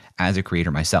manage as a creator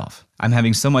myself. I'm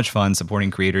having so much fun supporting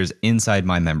creators inside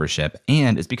my membership,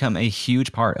 and it's become a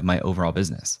huge part of my overall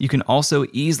business. You can also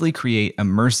easily create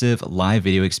immersive live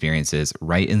video experiences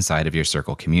right inside of your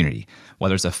Circle community.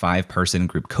 Whether it's a 5-person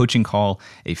group coaching call,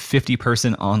 a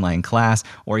 50-person online class,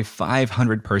 or a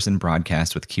 500-person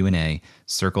broadcast with Q&A,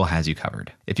 Circle has you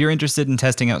covered. If you're interested in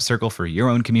testing out Circle for your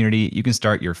own community, you can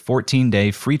start your 14-day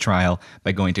free trial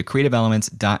by going to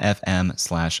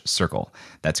creativeelements.fm/circle.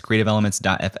 That's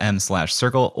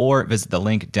creativeelements.fm/circle, or visit the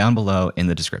link down below in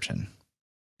the description.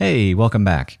 Hey, welcome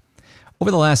back.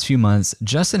 Over the last few months,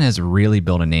 Justin has really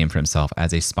built a name for himself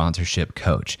as a sponsorship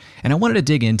coach. And I wanted to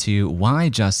dig into why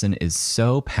Justin is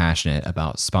so passionate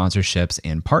about sponsorships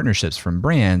and partnerships from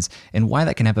brands, and why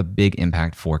that can have a big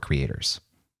impact for creators.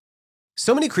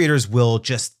 So many creators will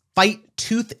just fight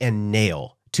tooth and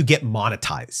nail to get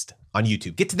monetized on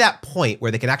YouTube, get to that point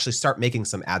where they can actually start making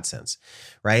some AdSense,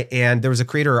 right? And there was a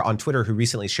creator on Twitter who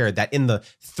recently shared that in the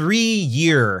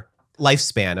 3-year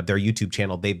lifespan of their YouTube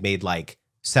channel, they've made like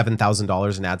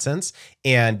 $7,000 in AdSense,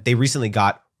 and they recently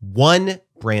got 1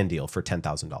 brand deal for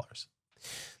 $10,000.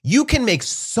 You can make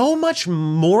so much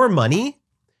more money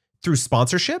through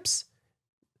sponsorships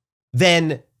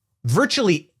than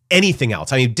virtually anything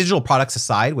else. I mean, digital products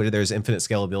aside, where there's infinite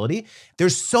scalability,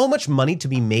 there's so much money to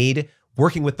be made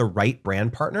working with the right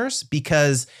brand partners,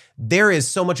 because there is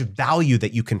so much value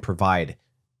that you can provide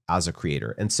as a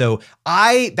creator. And so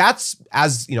I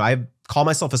call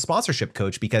myself a sponsorship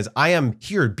coach, because I am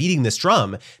here beating this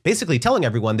drum, basically telling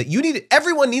everyone that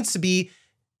everyone needs to be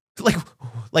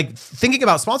like thinking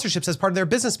about sponsorships as part of their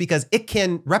business, because it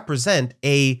can represent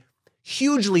a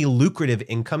hugely lucrative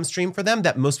income stream for them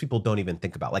that most people don't even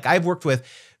think about. Like, I've worked with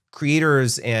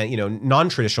creators and,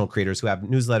 non-traditional creators who have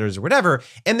newsletters or whatever,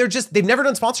 and they've never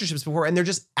done sponsorships before, and they're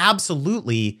just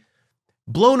absolutely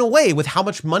blown away with how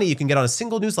much money you can get on a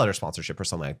single newsletter sponsorship or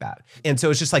something like that. And so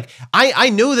it's just like, I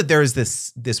know that there is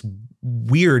this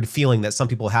weird feeling that some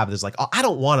people have. There's like, oh, I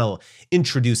don't want to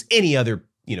introduce any other,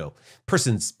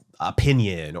 person's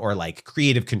opinion or like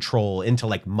creative control into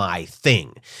like my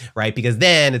thing, right? Because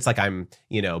then it's like I'm,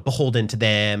 beholden to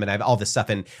them and I have all this stuff.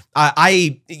 And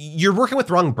you're working with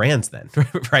the wrong brands then,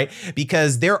 right?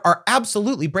 Because there are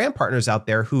absolutely brand partners out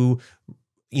there who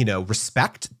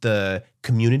respect the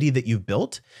community that you've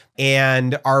built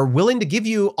and are willing to give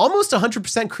you almost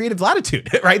 100% creative latitude,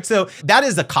 right? So that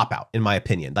is a cop-out, in my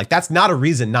opinion. Like, that's not a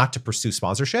reason not to pursue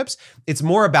sponsorships. It's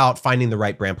more about finding the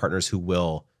right brand partners who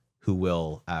will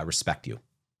respect you.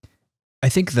 I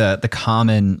think the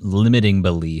common limiting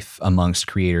belief amongst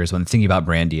creators when thinking about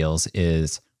brand deals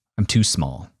is, I'm too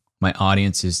small. My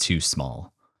audience is too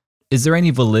small. Is there any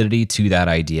validity to that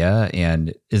idea?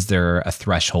 And is there a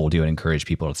threshold you would encourage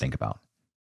people to think about?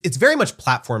 It's very much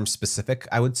platform specific,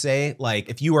 I would say. Like,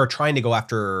 if you are trying to go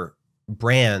after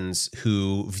brands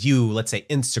who view, let's say,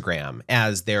 Instagram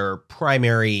as their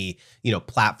primary,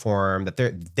 platform that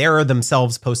they're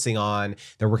themselves posting on,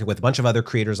 they're working with a bunch of other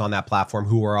creators on that platform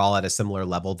who are all at a similar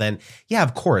level, then yeah,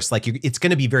 of course, like it's going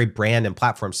to be very brand and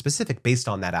platform specific based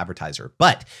on that advertiser.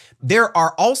 But there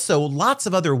are also lots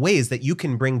of other ways that you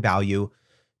can bring value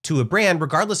to a brand,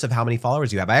 regardless of how many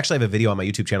followers you have. I actually have a video on my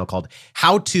YouTube channel called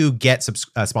How to Get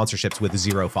Sponsorships with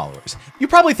 0 Followers. You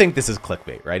probably think this is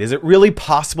clickbait, right? Is it really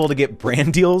possible to get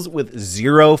brand deals with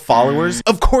 0 followers?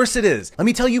 Of course it is. Let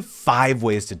me tell you 5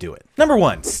 ways to do it. Number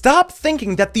 1, stop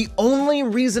thinking that the only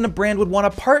reason a brand would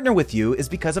want to partner with you is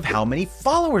because of how many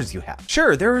followers you have.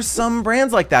 Sure, there are some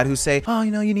brands like that who say, oh,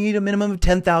 you need a minimum of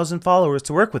 10,000 followers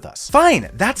to work with us. Fine,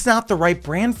 that's not the right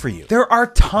brand for you. There are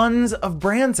tons of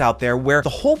brands out there where the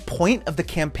whole point of the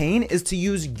campaign is to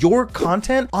use your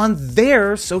content on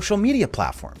their social media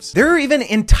platforms. There are even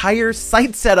entire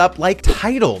sites set up like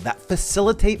Tidal that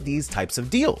facilitate these types of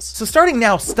deals. So starting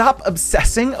now, stop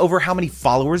obsessing over how many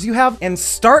followers you have and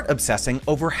start obsessing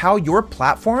over how your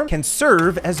platform can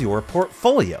serve as your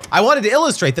portfolio. I wanted to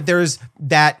illustrate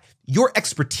that your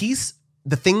expertise,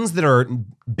 the things that are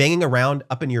banging around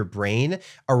up in your brain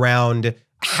around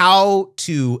how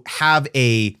to have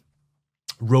a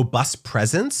robust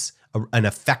presence, an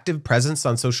effective presence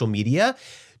on social media,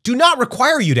 do not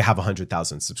require you to have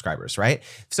 100,000 subscribers, right?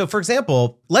 So for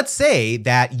example, let's say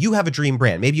that you have a dream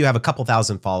brand. Maybe you have a couple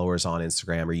thousand followers on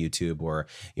Instagram or YouTube or,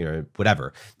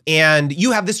 whatever. And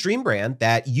you have this dream brand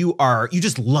that you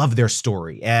just love their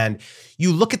story. And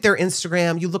you look at their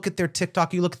Instagram, you look at their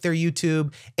TikTok, you look at their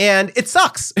YouTube, and it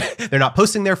sucks. They're not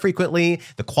posting there frequently.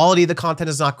 The quality of the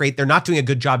content is not great. They're not doing a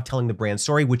good job telling the brand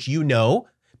story, which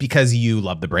because you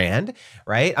love the brand,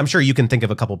 right? I'm sure you can think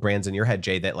of a couple brands in your head,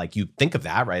 Jay, that like you think of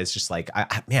that, right? It's just like,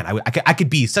 I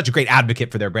could be such a great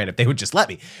advocate for their brand if they would just let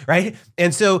me, right?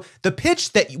 And so the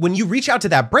pitch that when you reach out to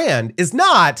that brand is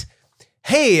not,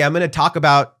 hey, I'm going to talk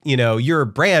about, your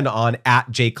brand on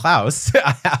 @JClouse,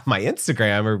 my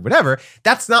Instagram or whatever.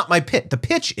 That's not my pitch. The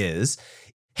pitch is,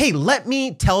 hey, let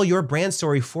me tell your brand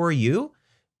story for you.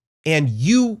 And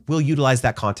you will utilize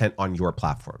that content on your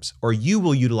platforms, or you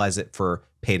will utilize it for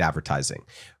paid advertising,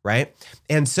 right?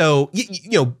 And so,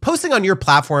 posting on your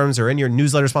platforms or in your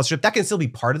newsletter sponsorship, that can still be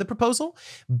part of the proposal.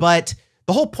 But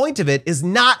the whole point of it is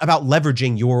not about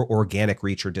leveraging your organic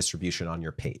reach or distribution on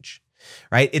your page,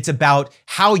 right? It's about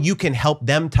how you can help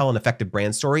them tell an effective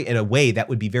brand story in a way that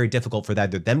would be very difficult for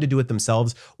either them to do it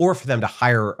themselves or for them to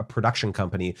hire a production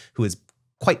company who is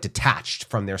quite detached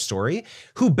from their story.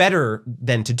 Who better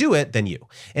than to do it than you?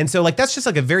 And so like, that's just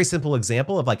like a very simple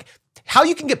example of like how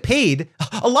you can get paid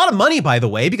a lot of money, by the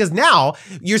way, because now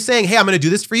you're saying, hey, I'm going to do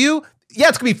this for you. Yeah,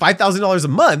 it's going to be $5,000 a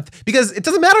month because it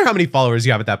doesn't matter how many followers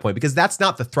you have at that point, because that's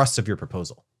not the thrust of your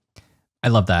proposal. I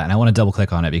love that. And I want to double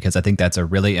click on it because I think that's a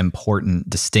really important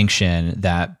distinction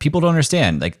that people don't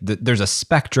understand. Like there's a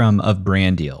spectrum of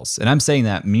brand deals. And I'm saying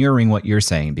that mirroring what you're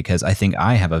saying, because I think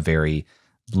I have a very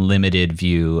limited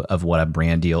view of what a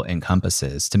brand deal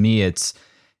encompasses. To me, it's,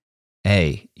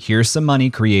 hey, here's some money,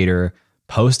 creator,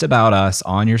 post about us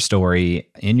on your story.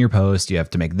 In your post, you have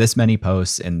to make this many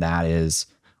posts, and that is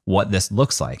what this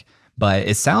looks like. But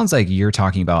it sounds like you're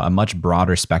talking about a much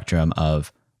broader spectrum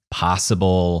of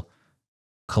possible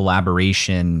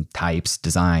collaboration types,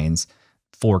 designs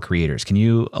for creators. Can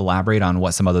you elaborate on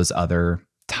what some of those other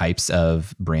types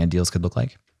of brand deals could look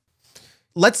like?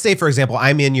 Let's say, for example,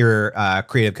 I'm in your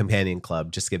Creative Companion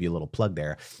Club, just to give you a little plug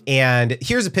there. And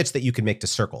here's a pitch that you can make to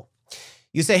Circle.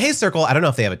 You say, hey, Circle, I don't know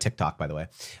if they have a TikTok, by the way,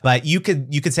 but you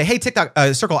could say, hey, TikTok,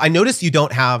 Circle, I noticed you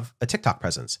don't have a TikTok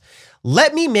presence.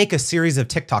 Let me make a series of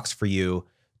TikToks for you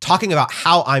talking about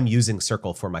how I'm using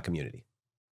Circle for my community.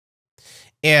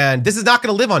 And this is not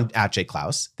going to live on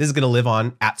 @JClouse. This is going to live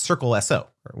on @CircleSO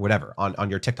or whatever on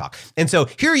your TikTok. And so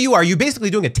here you are, you're basically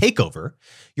doing a takeover.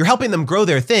 You're helping them grow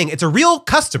their thing. It's a real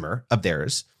customer of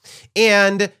theirs.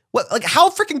 And What, like, how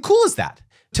freaking cool is that?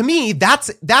 To me, that's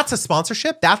a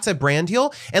sponsorship. That's a brand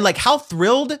deal. And like, how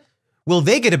thrilled will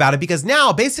they get about it? Because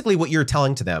now basically what you're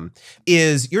telling to them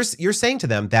is you're saying to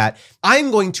them that I'm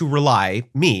going to rely,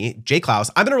 me, Jay Clouse,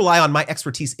 I'm going to rely on my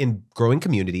expertise in growing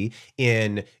community,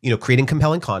 in, creating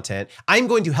compelling content. I'm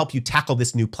going to help you tackle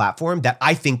this new platform that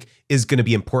I think is going to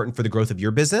be important for the growth of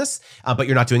your business, but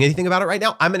you're not doing anything about it right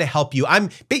now. I'm going to help you.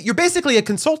 You're basically a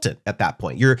consultant at that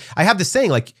point. I have this saying,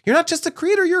 like, you're not just a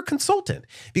creator, you're a consultant,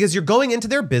 because you're going into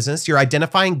their business, you're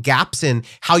identifying gaps in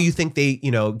how you think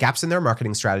gaps in their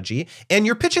marketing strategy, and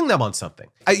you're pitching them on something.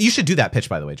 You should do that pitch,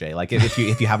 by the way, Jay. Like, if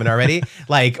you haven't already,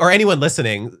 like, or anyone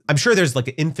listening, I'm sure there's like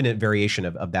an infinite variation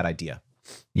of that idea.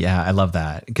 Yeah, I love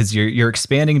that, because you're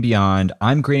expanding beyond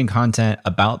I'm creating content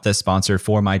about this sponsor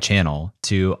for my channel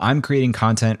to I'm creating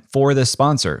content for this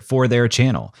sponsor for their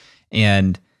channel.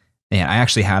 And man, I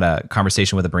actually had a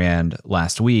conversation with a brand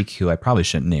last week who I probably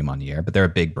shouldn't name on the air, but they're a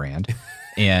big brand.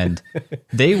 And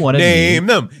they wanted name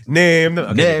them. Okay, name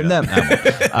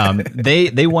them.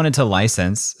 They wanted to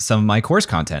license some of my course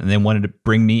content, and they wanted to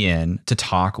bring me in to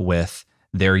talk with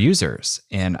their users.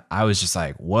 And I was just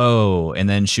like, whoa. And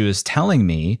then she was telling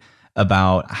me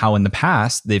about how in the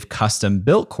past they've custom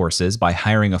built courses by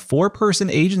hiring a 4-person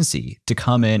agency to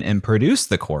come in and produce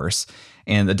the course.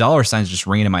 And the dollar signs just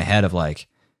ringing in my head of like,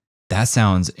 that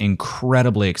sounds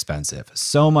incredibly expensive,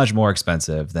 so much more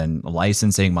expensive than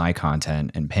licensing my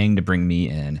content and paying to bring me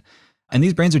in. And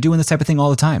these brands are doing this type of thing all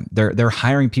the time. They're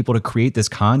hiring people to create this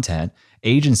content,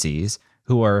 agencies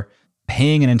who are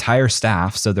paying an entire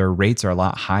staff, so their rates are a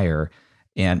lot higher.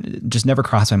 And it just never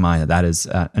crossed my mind that is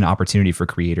an opportunity for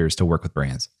creators to work with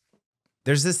brands.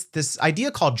 There's this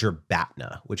idea called your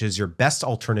BATNA, which is your best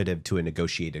alternative to a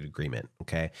negotiated agreement,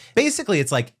 okay? Basically,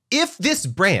 it's like, if this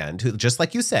brand, who, just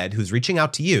like you said, who's reaching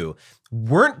out to you,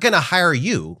 weren't going to hire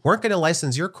you, weren't going to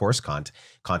license your course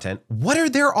content, what are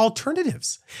their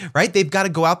alternatives, right? They've got to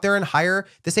go out there and hire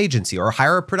this agency or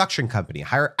hire a production company,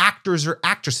 hire actors or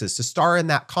actresses to star in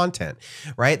that content,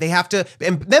 right? They have to,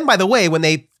 and then by the way, when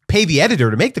they pay the editor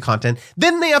to make the content,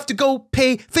 then they have to go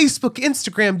pay Facebook,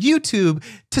 Instagram, YouTube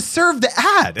to serve the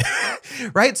ad,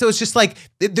 right? So it's just like,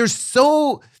 there's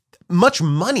so much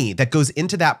money that goes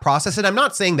into that process. And I'm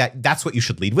not saying that that's what you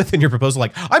should lead with in your proposal,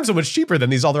 like, I'm so much cheaper than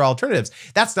these other alternatives.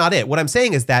 That's not it. What I'm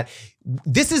saying is that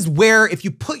this is where, if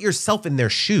you put yourself in their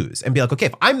shoes and be like, okay,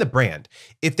 if I'm the brand,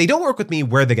 if they don't work with me,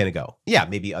 where are they going to go? Yeah,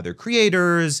 maybe other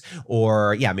creators,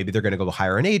 or yeah, maybe they're going to go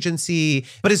hire an agency.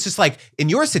 But it's just like, in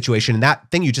your situation, and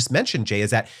that thing you just mentioned, Jay,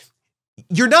 is that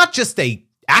you're not just a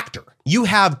actor. You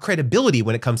have credibility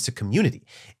when it comes to community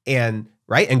and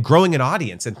right, and growing an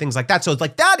audience and things like that. So it's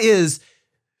like, that is,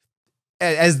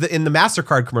 as in the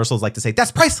MasterCard commercials like to say,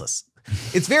 that's priceless.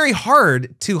 It's very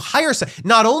hard to hire.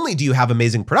 Not only do you have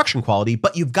amazing production quality,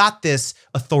 but you've got this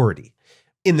authority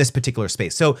in this particular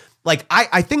space. So like,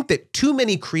 I think that too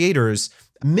many creators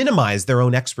minimize their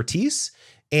own expertise,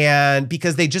 and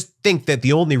because they just think that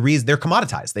the only reason they're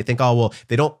commoditized, they think, oh, well,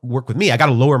 they don't work with me, I got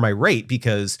to lower my rate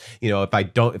because, if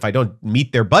I don't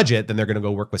meet their budget, then they're going to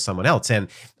go work with someone else. And,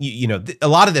 a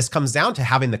lot of this comes down to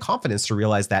having the confidence to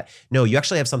realize that, no, you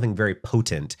actually have something very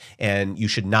potent and you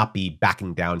should not be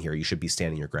backing down here. You should be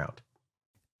standing your ground.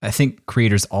 I think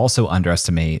creators also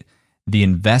underestimate the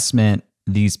investment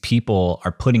these people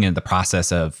are putting into the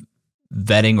process of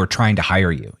vetting or trying to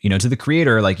hire you. To the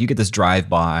creator, like, you get this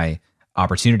drive-by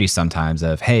opportunity sometimes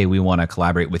of, hey, we want to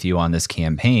collaborate with you on this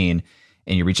campaign,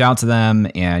 and you reach out to them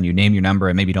and you name your number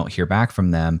and maybe you don't hear back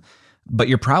from them, but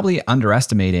you're probably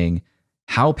underestimating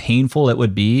how painful it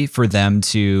would be for them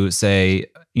to say,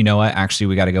 you know what, actually,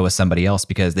 we got to go with somebody else,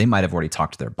 because they might have already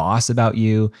talked to their boss about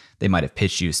you. They might have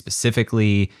pitched you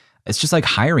specifically. It's just like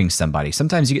hiring somebody.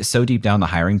 Sometimes you get so deep down the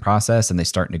hiring process and they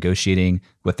start negotiating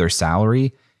with their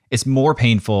salary. It's more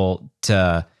painful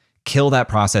to kill that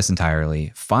process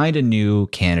entirely, find a new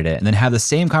candidate, and then have the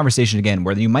same conversation again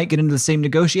where you might get into the same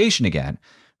negotiation again,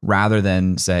 rather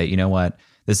than say, you know what,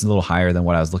 this is a little higher than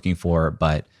what I was looking for,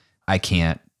 but I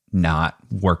can't not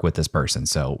work with this person,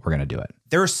 so we're going to do it.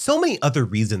 There are so many other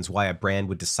reasons why a brand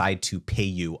would decide to pay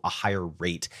you a higher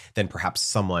rate than perhaps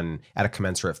someone at a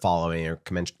commensurate following or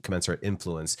commensurate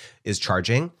influence is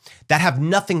charging, that have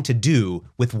nothing to do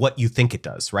with what you think it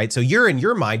does, right? So you're, in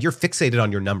your mind, you're fixated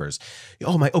on your numbers.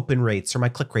 Oh, my open rates or my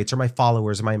click rates or my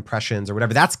followers or my impressions or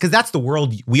whatever. That's because that's the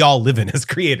world we all live in as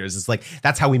creators. It's like,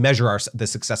 that's how we measure the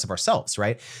success of ourselves,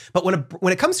 right? But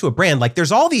when it comes to a brand, like,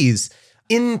 there's all these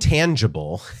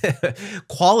intangible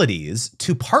qualities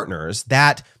to partners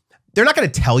that they're not going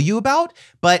to tell you about,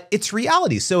 but it's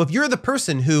reality. So if you're the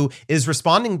person who is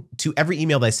responding to every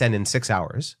email they send in 6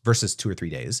 hours versus 2 or 3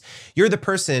 days, you're the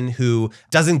person who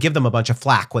doesn't give them a bunch of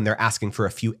flack when they're asking for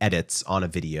a few edits on a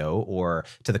video or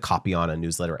to the copy on a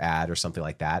newsletter ad or something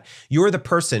like that. You're the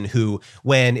person who,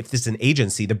 if this is an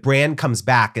agency, the brand comes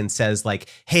back and says like,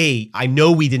 hey, I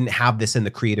know we didn't have this in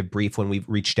the creative brief when we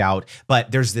reached out,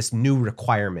 but there's this new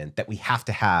requirement that we have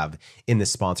to have in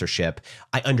this sponsorship.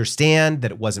 I understand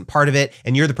that it wasn't part of it.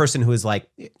 And you're the person who is like,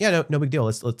 yeah, no big deal.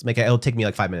 Let's make it. It'll take me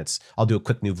like 5 minutes. I'll do a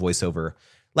quick new voiceover.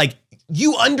 Like,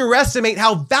 you underestimate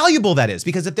how valuable that is,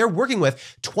 because if they're working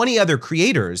with 20 other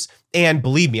creators, and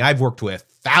believe me, I've worked with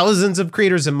thousands of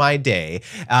creators in my day,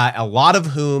 a lot of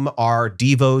whom are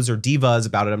divos or divas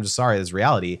about it. I'm just sorry, this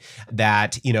reality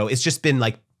that, it's just been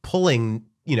like pulling,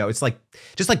 it's like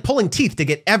just like pulling teeth to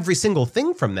get every single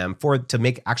thing from them to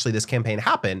make actually this campaign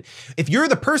happen. If you're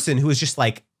the person who is just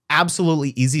like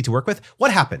absolutely easy to work with,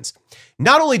 what happens?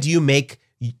 Not only do you make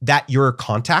that your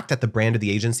contact at the brand of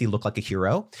the agency look like a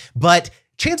hero, but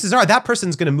chances are that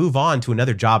person's going to move on to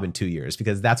another job in 2 years,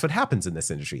 because that's what happens in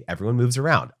this industry. Everyone moves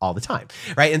around all the time,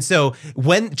 right? And so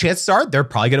chances are they're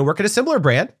probably going to work at a similar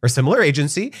brand or similar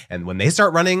agency. And when they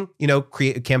start running,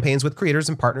 campaigns with creators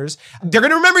and partners, they're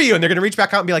going to remember you and they're going to reach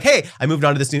back out and be like, hey, I moved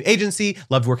on to this new agency,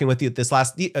 loved working with you at this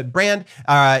last brand.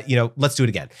 Let's do it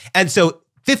again. And so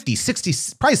 50,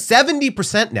 60, probably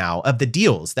 70% now of the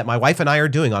deals that my wife and I are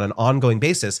doing on an ongoing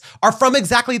basis are from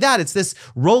exactly that. It's this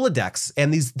Rolodex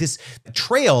and this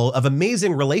trail of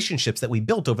amazing relationships that we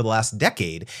built over the last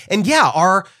decade. And yeah,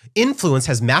 our influence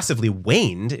has massively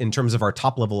waned in terms of our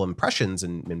top level impressions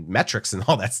and metrics and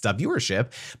all that stuff,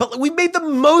 viewership, but we've made the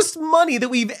most money that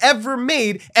we've ever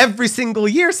made every single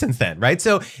year since then, right?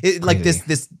 So it's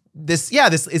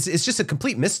just a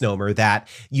complete misnomer that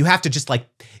you have to just like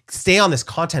stay on this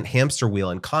content hamster wheel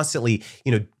and constantly,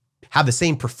 have the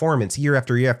same performance year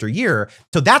after year after year.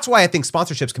 So that's why I think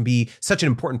sponsorships can be such an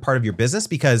important part of your business,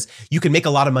 because you can make a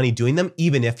lot of money doing them,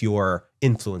 even if your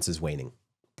influence is waning.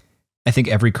 I think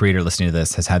every creator listening to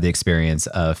this has had the experience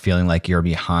of feeling like you're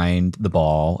behind the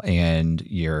ball and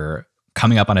you're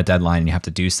coming up on a deadline and you have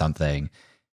to do something.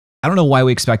 I don't know why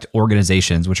we expect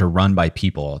organizations which are run by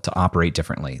people to operate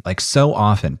differently. Like, so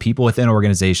often people within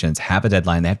organizations have a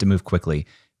deadline, they have to move quickly.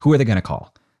 Who are they going to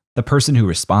call? The person who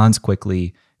responds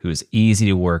quickly, who's easy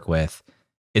to work with.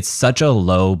 It's such a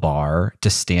low bar to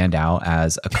stand out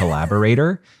as a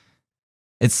collaborator.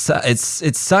 It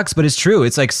sucks, but it's true.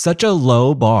 It's like such a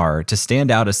low bar to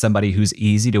stand out as somebody who's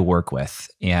easy to work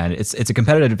with. And it's a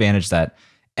competitive advantage that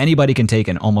anybody can take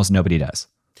and almost nobody does.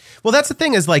 Well, that's the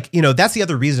thing is like, that's the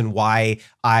other reason why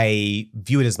I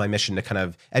view it as my mission to kind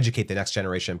of educate the next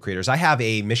generation of creators. I have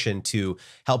a mission to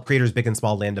help creators big and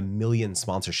small land 1 million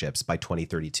sponsorships by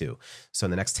 2032. So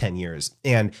in the next 10 years.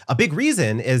 And a big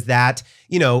reason is that,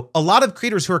 a lot of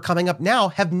creators who are coming up now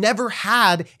have never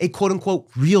had a quote unquote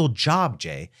real job,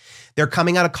 Jay. They're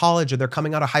coming out of college or they're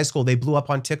coming out of high school. They blew up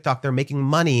on TikTok. They're making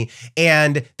money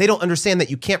and they don't understand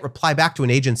that you can't reply back to an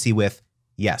agency with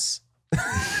yes.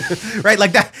 Right?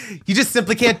 Like that, you just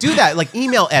simply can't do that. Like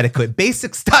email etiquette,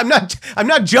 basic stuff. I'm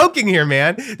not joking here,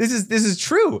 man. This is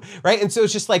true, right? And so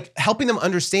it's just like helping them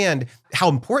understand how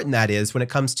important that is when it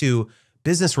comes to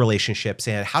business relationships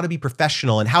and how to be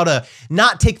professional and how to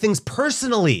not take things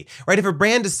personally, right? If a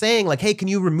brand is saying like, hey, can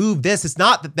you remove this? It's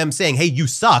not that them saying, hey, you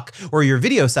suck or your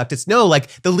video sucked. It's no, like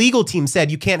the legal team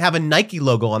said you can't have a Nike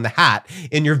logo on the hat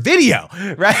in your video,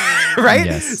 right? Right?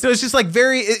 Yes. So it's just like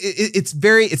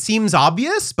it seems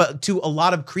obvious, but to a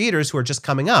lot of creators who are just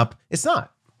coming up, it's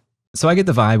not. So I get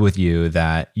the vibe with you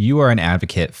that you are an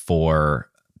advocate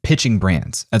for pitching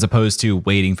brands as opposed to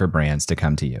waiting for brands to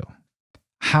come to you.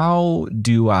 How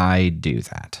do I do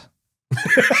that?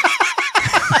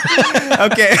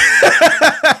 Okay.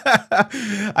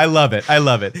 I love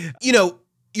it.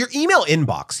 Your email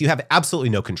inbox, you have absolutely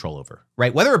no control over,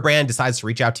 right? Whether a brand decides to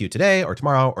reach out to you today or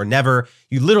tomorrow or never,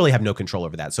 you literally have no control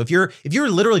over that. So if you're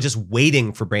literally just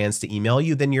waiting for brands to email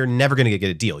you, then you're never going to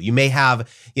get a deal. You may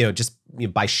have, just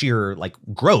by sheer like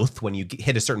growth, when you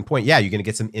hit a certain point, yeah, you're going to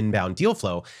get some inbound deal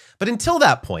flow. But until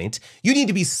that point, you need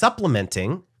to be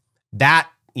supplementing that,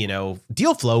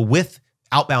 deal flow with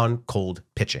outbound cold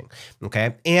pitching.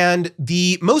 Okay. And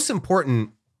the most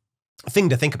important thing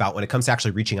to think about when it comes to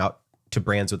actually reaching out to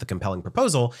brands with a compelling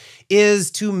proposal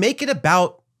is to make it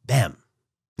about them,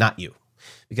 not you.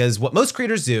 Because what most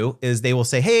creators do is they will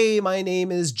say, hey, my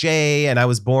name is Jay, and I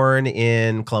was born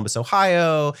in Columbus,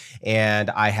 Ohio, and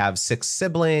I have 6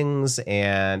 siblings,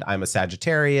 and I'm a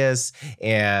Sagittarius,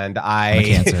 and I'm a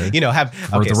Cancer. have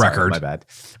For the record. my bad.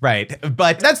 Right.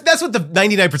 But that's what the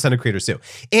 99% of creators do.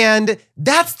 And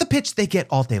that's the pitch they get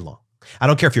all day long. I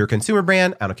don't care if you're a consumer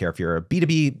brand. I don't care if you're a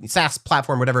B2B SaaS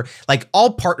platform, whatever. Like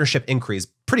all partnership inquiries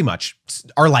pretty much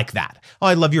are like that. Oh,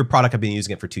 I love your product. I've been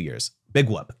using it for 2 years. Big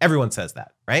whoop. Everyone says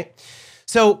that, right?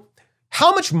 So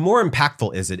how much more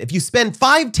impactful is it if you spend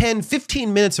 5, 10,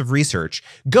 15 minutes of research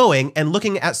going and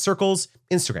looking at Circle's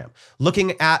Instagram,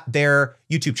 looking at their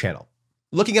YouTube channel,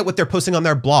 looking at what they're posting on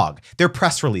their blog, their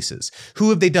press releases, who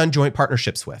have they done joint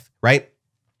partnerships with, right?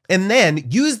 And then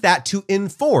use that to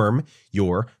inform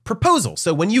your proposal.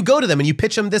 So when you go to them and you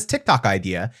pitch them this TikTok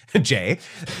idea, Jay,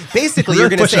 basically you're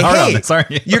going to say,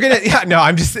 hey, you're going to,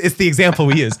 it's the example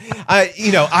we use.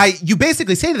 You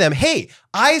basically say to them, hey,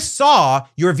 I saw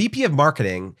your VP of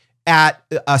marketing at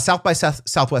a South by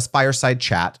Southwest fireside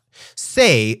chat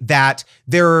say that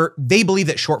they believe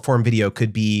that short form video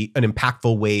could be an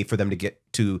impactful way for them to get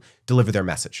to deliver their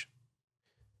message.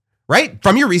 Right?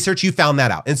 From your research, you found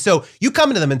that out. And so you come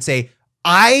into them and say,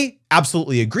 I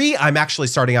absolutely agree. I'm actually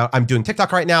starting out. I'm doing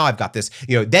TikTok right now. I've got this,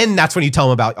 then that's when you tell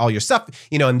them about all your stuff,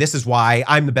 and this is why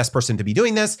I'm the best person to be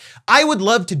doing this. I would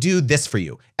love to do this for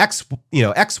you. X,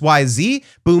 Y, Z,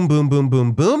 boom, boom, boom,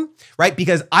 boom, boom, right?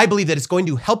 Because I believe that it's going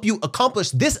to help you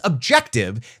accomplish this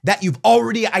objective that you've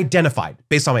already identified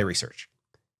based on my research.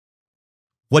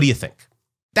 What do you think?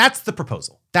 That's the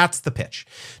proposal. That's the pitch.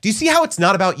 Do you see how it's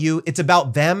not about you? It's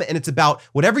about them, and it's about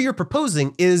whatever you're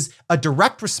proposing is a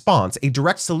direct response, a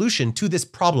direct solution to this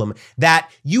problem that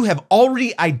you have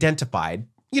already identified,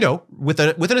 with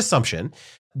an assumption.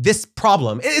 This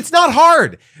problem, it's not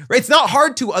hard, right? It's not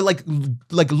hard to like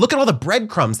look at all the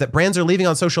breadcrumbs that brands are leaving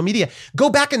on social media. Go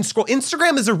back and scroll.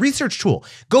 Instagram is a research tool.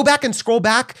 Go back and scroll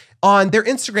back on their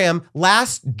Instagram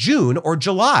last June or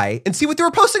July and see what they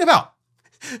were posting about.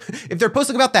 If they're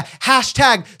posting about the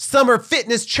hashtag summer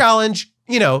fitness challenge,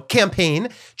 campaign,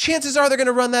 chances are they're going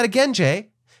to run that again, Jay.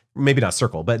 Maybe not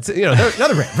Circle, but they're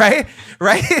another brand, right?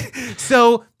 Right.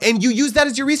 So, and you use that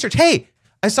as your research. Hey,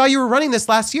 I saw you were running this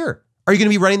last year. Are you going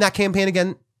to be running that campaign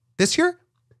again this year?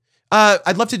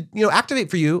 I'd love to, activate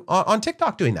for you on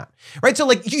TikTok doing that. Right. So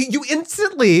like you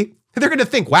instantly, they're going to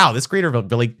think, wow, this creator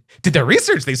really did their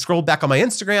research. They scrolled back on my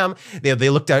Instagram. They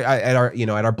looked at our,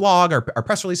 at our blog, our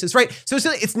press releases, right? So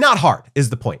it's not hard is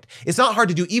the point. It's not hard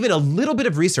to do even a little bit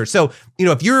of research. So,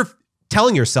 if you're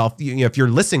telling yourself, if you're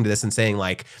listening to this and saying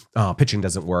like, oh, pitching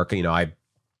doesn't work. I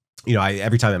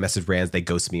every time I message brands, they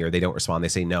ghost me or they don't respond. They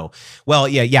say no. Well,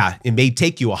 yeah. It may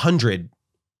take you 100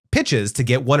 pitches to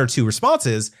get 1 or 2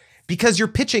 responses because you're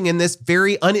pitching in this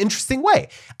very uninteresting way.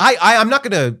 I'm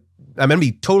going to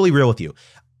be totally real with you.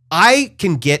 I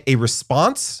can get a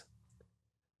response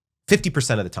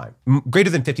 50% of the time, greater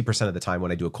than 50% of the time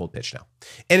when I do a cold pitch now.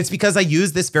 And it's because I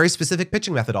use this very specific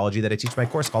pitching methodology that I teach in my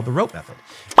course called the ROPE method.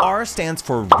 R stands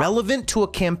for relevant to a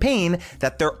campaign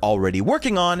that they're already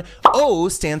working on. O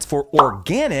stands for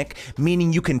organic,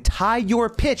 meaning you can tie your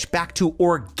pitch back to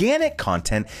organic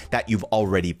content that you've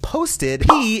already posted.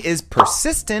 P is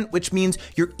persistent, which means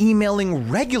you're emailing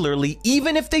regularly,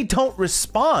 even if they don't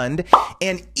respond.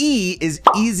 And E is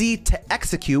easy to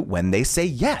execute when they say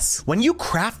yes. When you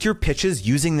craft your pitches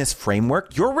using this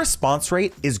framework, your response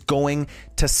rate is going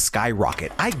to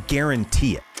skyrocket. I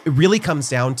guarantee it. It really comes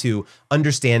down to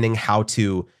understanding how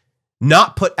to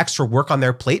not put extra work on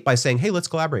their plate by saying, hey, let's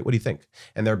collaborate. What do you think?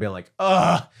 And they're being like,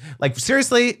 like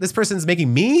seriously, this person's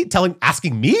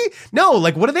asking me? No,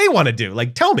 like, what do they want to do?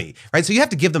 Like, tell me, right? So you have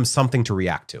to give them something to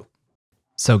react to.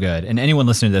 So good. And anyone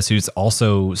listening to this who's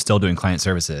also still doing client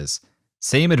services,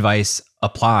 same advice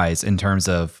applies in terms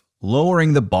of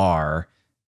lowering the bar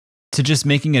to just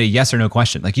making it a yes or no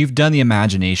question. Like you've done the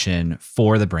imagination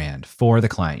for the brand, for the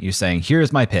client. You're saying,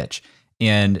 here's my pitch.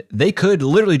 And they could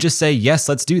literally just say, yes,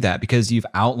 let's do that, because you've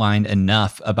outlined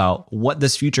enough about what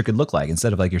this future could look like,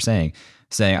 instead of like you're saying,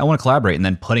 I want to collaborate, and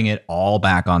then putting it all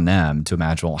back on them to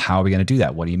imagine, well, how are we going to do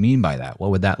that? What do you mean by that? What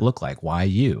would that look like? Why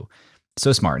you?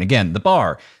 So smart. And again, the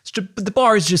bar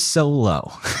is just so low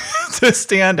to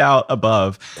stand out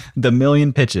above the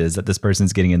million pitches that this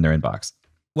person's getting in their inbox.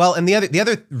 Well, and the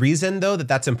other reason though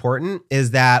that's important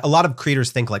is that a lot of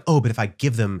creators think like, oh, but if I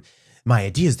give them my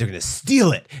ideas, they're going to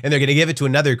steal it and they're going to give it to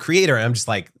another creator. And I'm just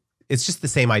like, it's just the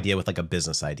same idea with like a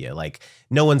business idea. Like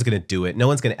no one's going to do it. No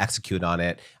one's going to execute on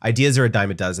it. Ideas are a dime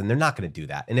a dozen. They're not going to do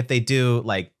that. And if they do,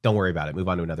 like, don't worry about it. Move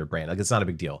on to another brand. Like it's not a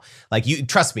big deal. Like you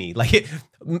trust me, like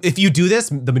if you do this,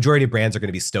 the majority of brands are going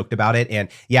to be stoked about it. And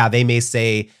yeah, they may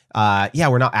say, yeah,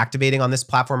 we're not activating on this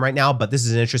platform right now, but this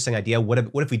is an interesting idea. What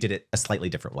if we did it a slightly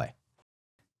different way?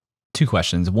 Two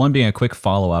questions. One being a quick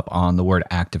follow-up on the word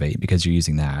activate, because you're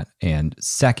using that. And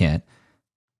second,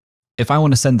 if I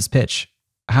want to send this pitch,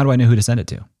 how do I know who to send it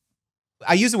to?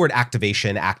 I use the word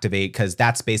activate, because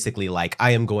that's basically like,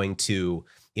 I am going to,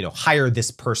 hire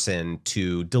this person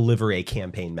to deliver a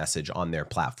campaign message on their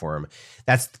platform.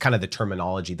 That's kind of the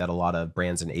terminology that a lot of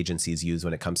brands and agencies use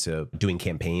when it comes to doing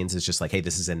campaigns. It's just like, hey,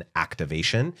 this is an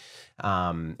activation.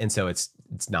 And so it's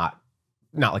not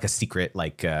like a secret,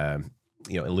 like,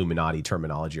 Illuminati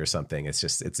terminology or something. It's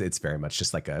just, it's very much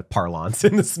just like a parlance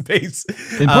in the space.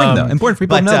 Important though. Important for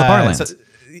people to know the parlance.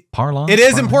 Parlance? It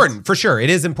is important for sure.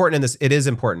 It is important in this. It is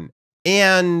important.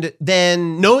 And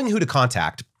then knowing who to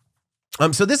contact.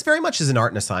 So this very much is an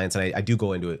art and a science. And I do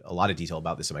go into a lot of detail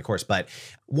about this in my course, but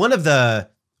one of the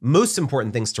most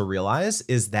important things to realize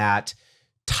is that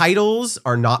titles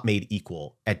are not made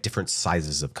equal at different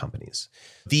sizes of companies.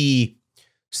 The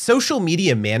social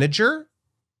media manager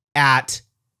at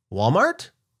Walmart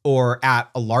or at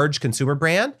a large consumer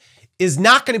brand is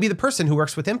not going to be the person who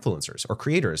works with influencers or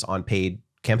creators on paid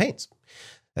campaigns.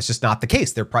 That's just not the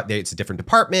case. It's a different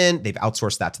department. They've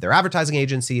outsourced that to their advertising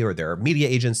agency or their media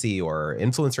agency or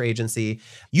influencer agency.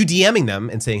 You DMing them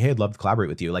and saying, hey, I'd love to collaborate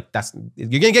with you. Like you're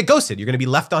going to get ghosted. You're going to be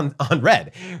left on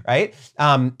red, right?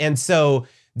 And so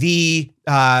the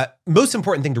most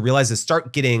important thing to realize is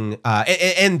start getting,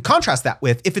 and contrast that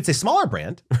with if it's a smaller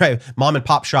brand, right? Mom and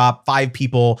pop shop, 5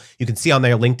 people, you can see on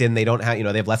their LinkedIn, they don't have,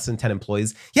 they have less than 10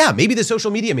 employees. Yeah, maybe the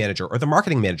social media manager or the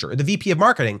marketing manager or the VP of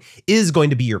marketing is going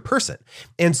to be your person.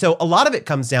 And so a lot of it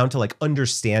comes down to like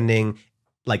understanding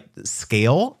like the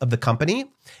scale of the company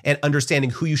and understanding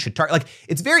who you should target. Like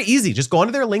it's very easy. Just go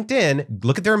onto their LinkedIn,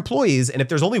 look at their employees. And if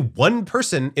there's only one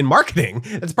person in marketing,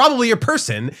 that's probably your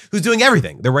person who's doing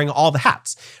everything. They're wearing all the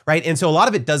hats, right? And so a lot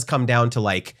of it does come down to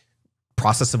like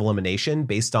process of elimination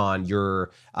based on your,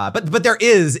 but there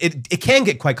is, it can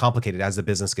get quite complicated as the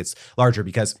business gets larger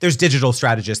because there's digital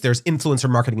strategist, there's influencer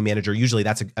marketing manager. Usually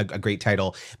that's a great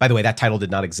title. By the way, that title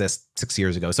did not exist 6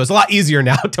 years ago. So it's a lot easier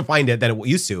now to find it than it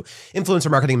used to.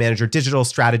 Influencer marketing manager, digital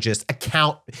strategist,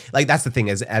 account, like that's the thing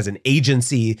as an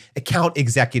agency, account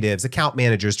executives, account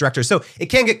managers, directors. So it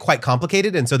can get quite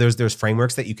complicated. And so there's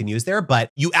frameworks that you can use there,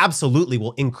 but you absolutely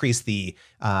will increase the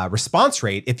response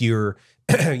rate if you're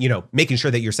making sure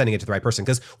that you're sending it to the right person.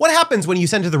 Because what happens when you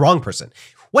send to the wrong person?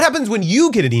 What happens when you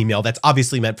get an email that's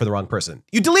obviously meant for the wrong person?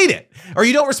 You delete it or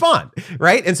you don't respond,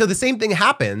 right? And so the same thing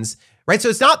happens, right? So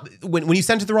it's not when you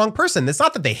send to the wrong person, it's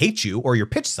not that they hate you or your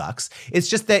pitch sucks. It's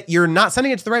just that you're not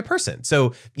sending it to the right person.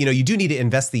 So, you do need to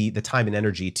invest the time and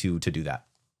energy to do that.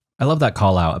 I love that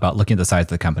call out about looking at the size of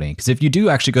the company. Because if you do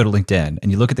actually go to LinkedIn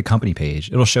and you look at the company page,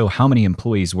 it'll show how many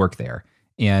employees work there.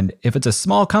 And if it's a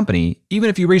small company, even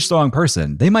if you reach the wrong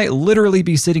person, they might literally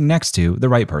be sitting next to the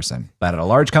right person. But at a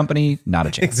large company, not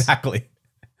a chance. Exactly.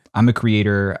 I'm a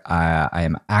creator. I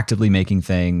am actively making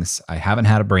things. I haven't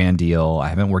had a brand deal. I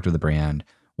haven't worked with a brand.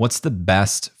 What's the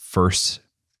best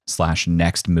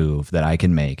first/next move that I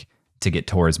can make to get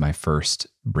towards my first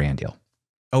brand deal?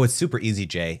 Oh, it's super easy,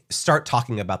 Jay. Start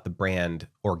talking about the brand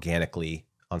organically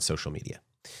on social media.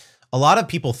 A lot of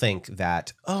people think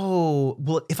that, oh,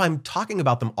 well, if I'm talking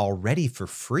about them already for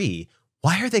free,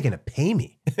 why are they going to pay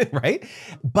me, right?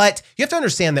 But you have to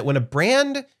understand that when a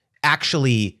brand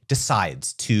actually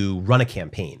decides to run a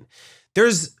campaign,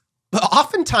 there's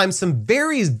oftentimes some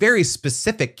very, very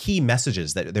specific key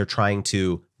messages that they're trying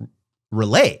to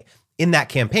relay in that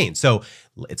campaign. So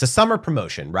it's a summer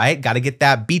promotion, right? Got to get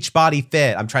that beach body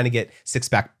fit. I'm trying to get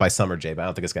 6-pack by summer, Jay, but I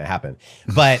don't think it's going to happen.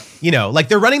 But, like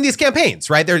they're running these campaigns,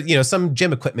 right? They're, some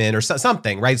gym equipment or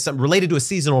something, right? Something related to a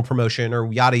seasonal promotion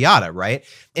or yada, yada, right?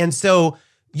 And so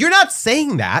you're not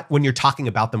saying that when you're talking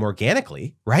about them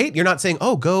organically, right? You're not saying,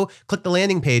 oh, go click the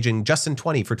landing page and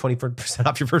Justin20 for 24%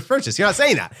 off your first purchase. You're not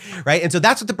saying that, right? And so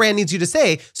that's what the brand needs you to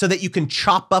say so that you can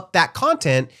chop up that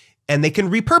content and they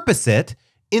can repurpose it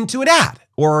into an ad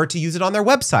or to use it on their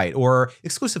website or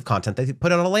exclusive content that they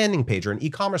put on a landing page or an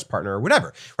e-commerce partner or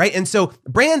whatever, right? And so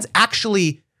brands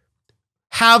actually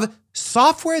have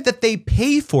software that they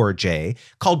pay for, Jay,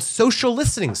 called social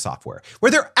listening software, where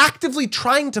they're actively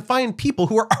trying to find people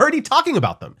who are already talking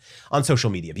about them on social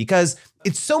media because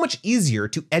it's so much easier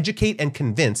to educate and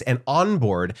convince and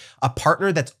onboard a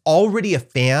partner that's already a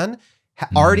fan,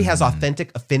 already has authentic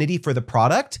affinity for the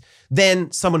product than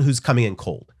someone who's coming in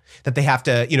cold. that they have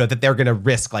to, that they're going to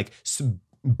risk like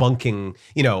bunking,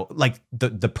 like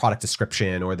the product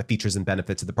description or the features and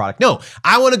benefits of the product. No,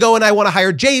 I want to go and I want to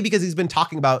hire Jay because he's been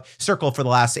talking about Circle for the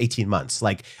last 18 months.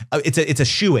 Like it's a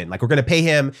shoe-in. Like we're going to pay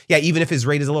him. Yeah, even if his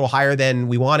rate is a little higher than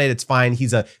we wanted, it's fine.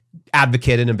 He's a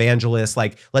advocate and evangelist.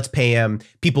 Like let's pay him.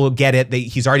 People get it.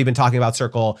 He's already been talking about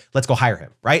Circle. Let's go hire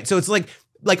him. Right. So it's like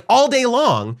all day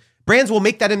long, brands will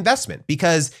make that investment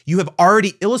because you have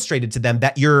already illustrated to them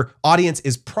that your audience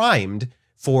is primed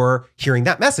for hearing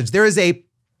that message. There is a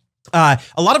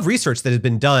lot of research that has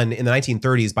been done in the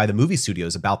 1930s by the movie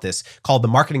studios about this called the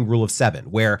marketing rule of 7,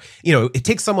 where, it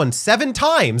takes someone 7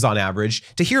 times on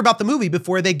average to hear about the movie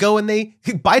before they go and they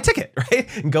buy a ticket, right?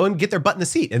 And go and get their butt in the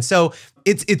seat. And so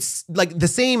it's like the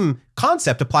same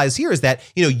concept applies here, is that,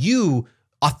 you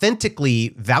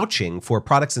authentically vouching for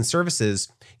products and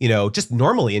services, just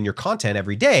normally in your content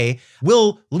every day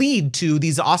will lead to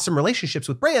these awesome relationships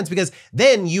with brands, because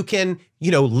then you can,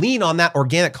 lean on that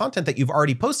organic content that you've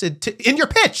already posted in your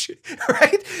pitch,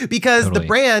 right? Because the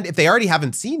brand, if they already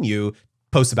haven't seen you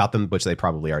post about them, which they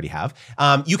probably already have,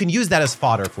 you can use that as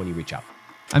fodder for when you reach out.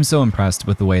 I'm so impressed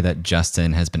with the way that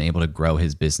Justin has been able to grow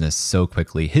his business so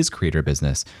quickly, his creator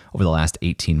business, over the last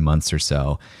 18 months or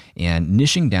so. And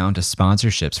niching down to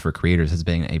sponsorships for creators has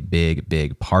been a big,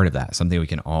 big part of that, something we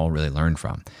can all really learn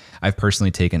from. I've personally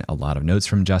taken a lot of notes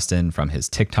from Justin, from his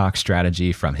TikTok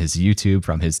strategy, from his YouTube,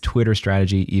 from his Twitter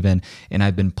strategy even, and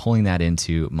I've been pulling that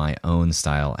into my own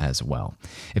style as well.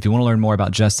 If you want to learn more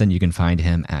about Justin, you can find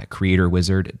him at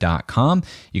creatorwizard.com.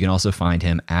 You can also find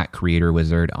him at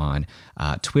creatorwizard on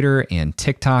Twitter and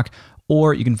TikTok,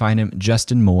 or you can find him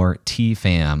Justin Moore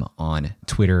TFam on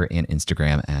Twitter and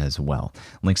Instagram as well.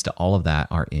 Links to all of that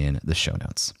are in the show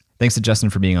notes. Thanks to Justin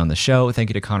for being on the show.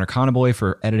 Thank you to Connor Conaboy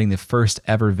for editing the first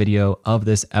ever video of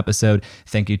this episode.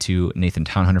 Thank you to Nathan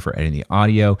Townhunter for editing the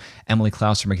audio, Emily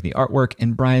Clouse for making the artwork,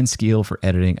 and Brian Skeel for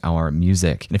editing our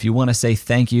music. And if you want to say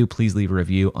thank you, please leave a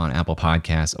review on Apple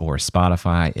Podcasts or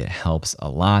Spotify. It helps a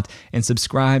lot. And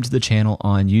subscribe to the channel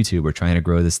on YouTube. We're trying to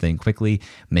grow this thing quickly,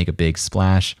 make a big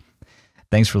splash.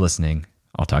 Thanks for listening.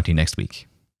 I'll talk to you next week.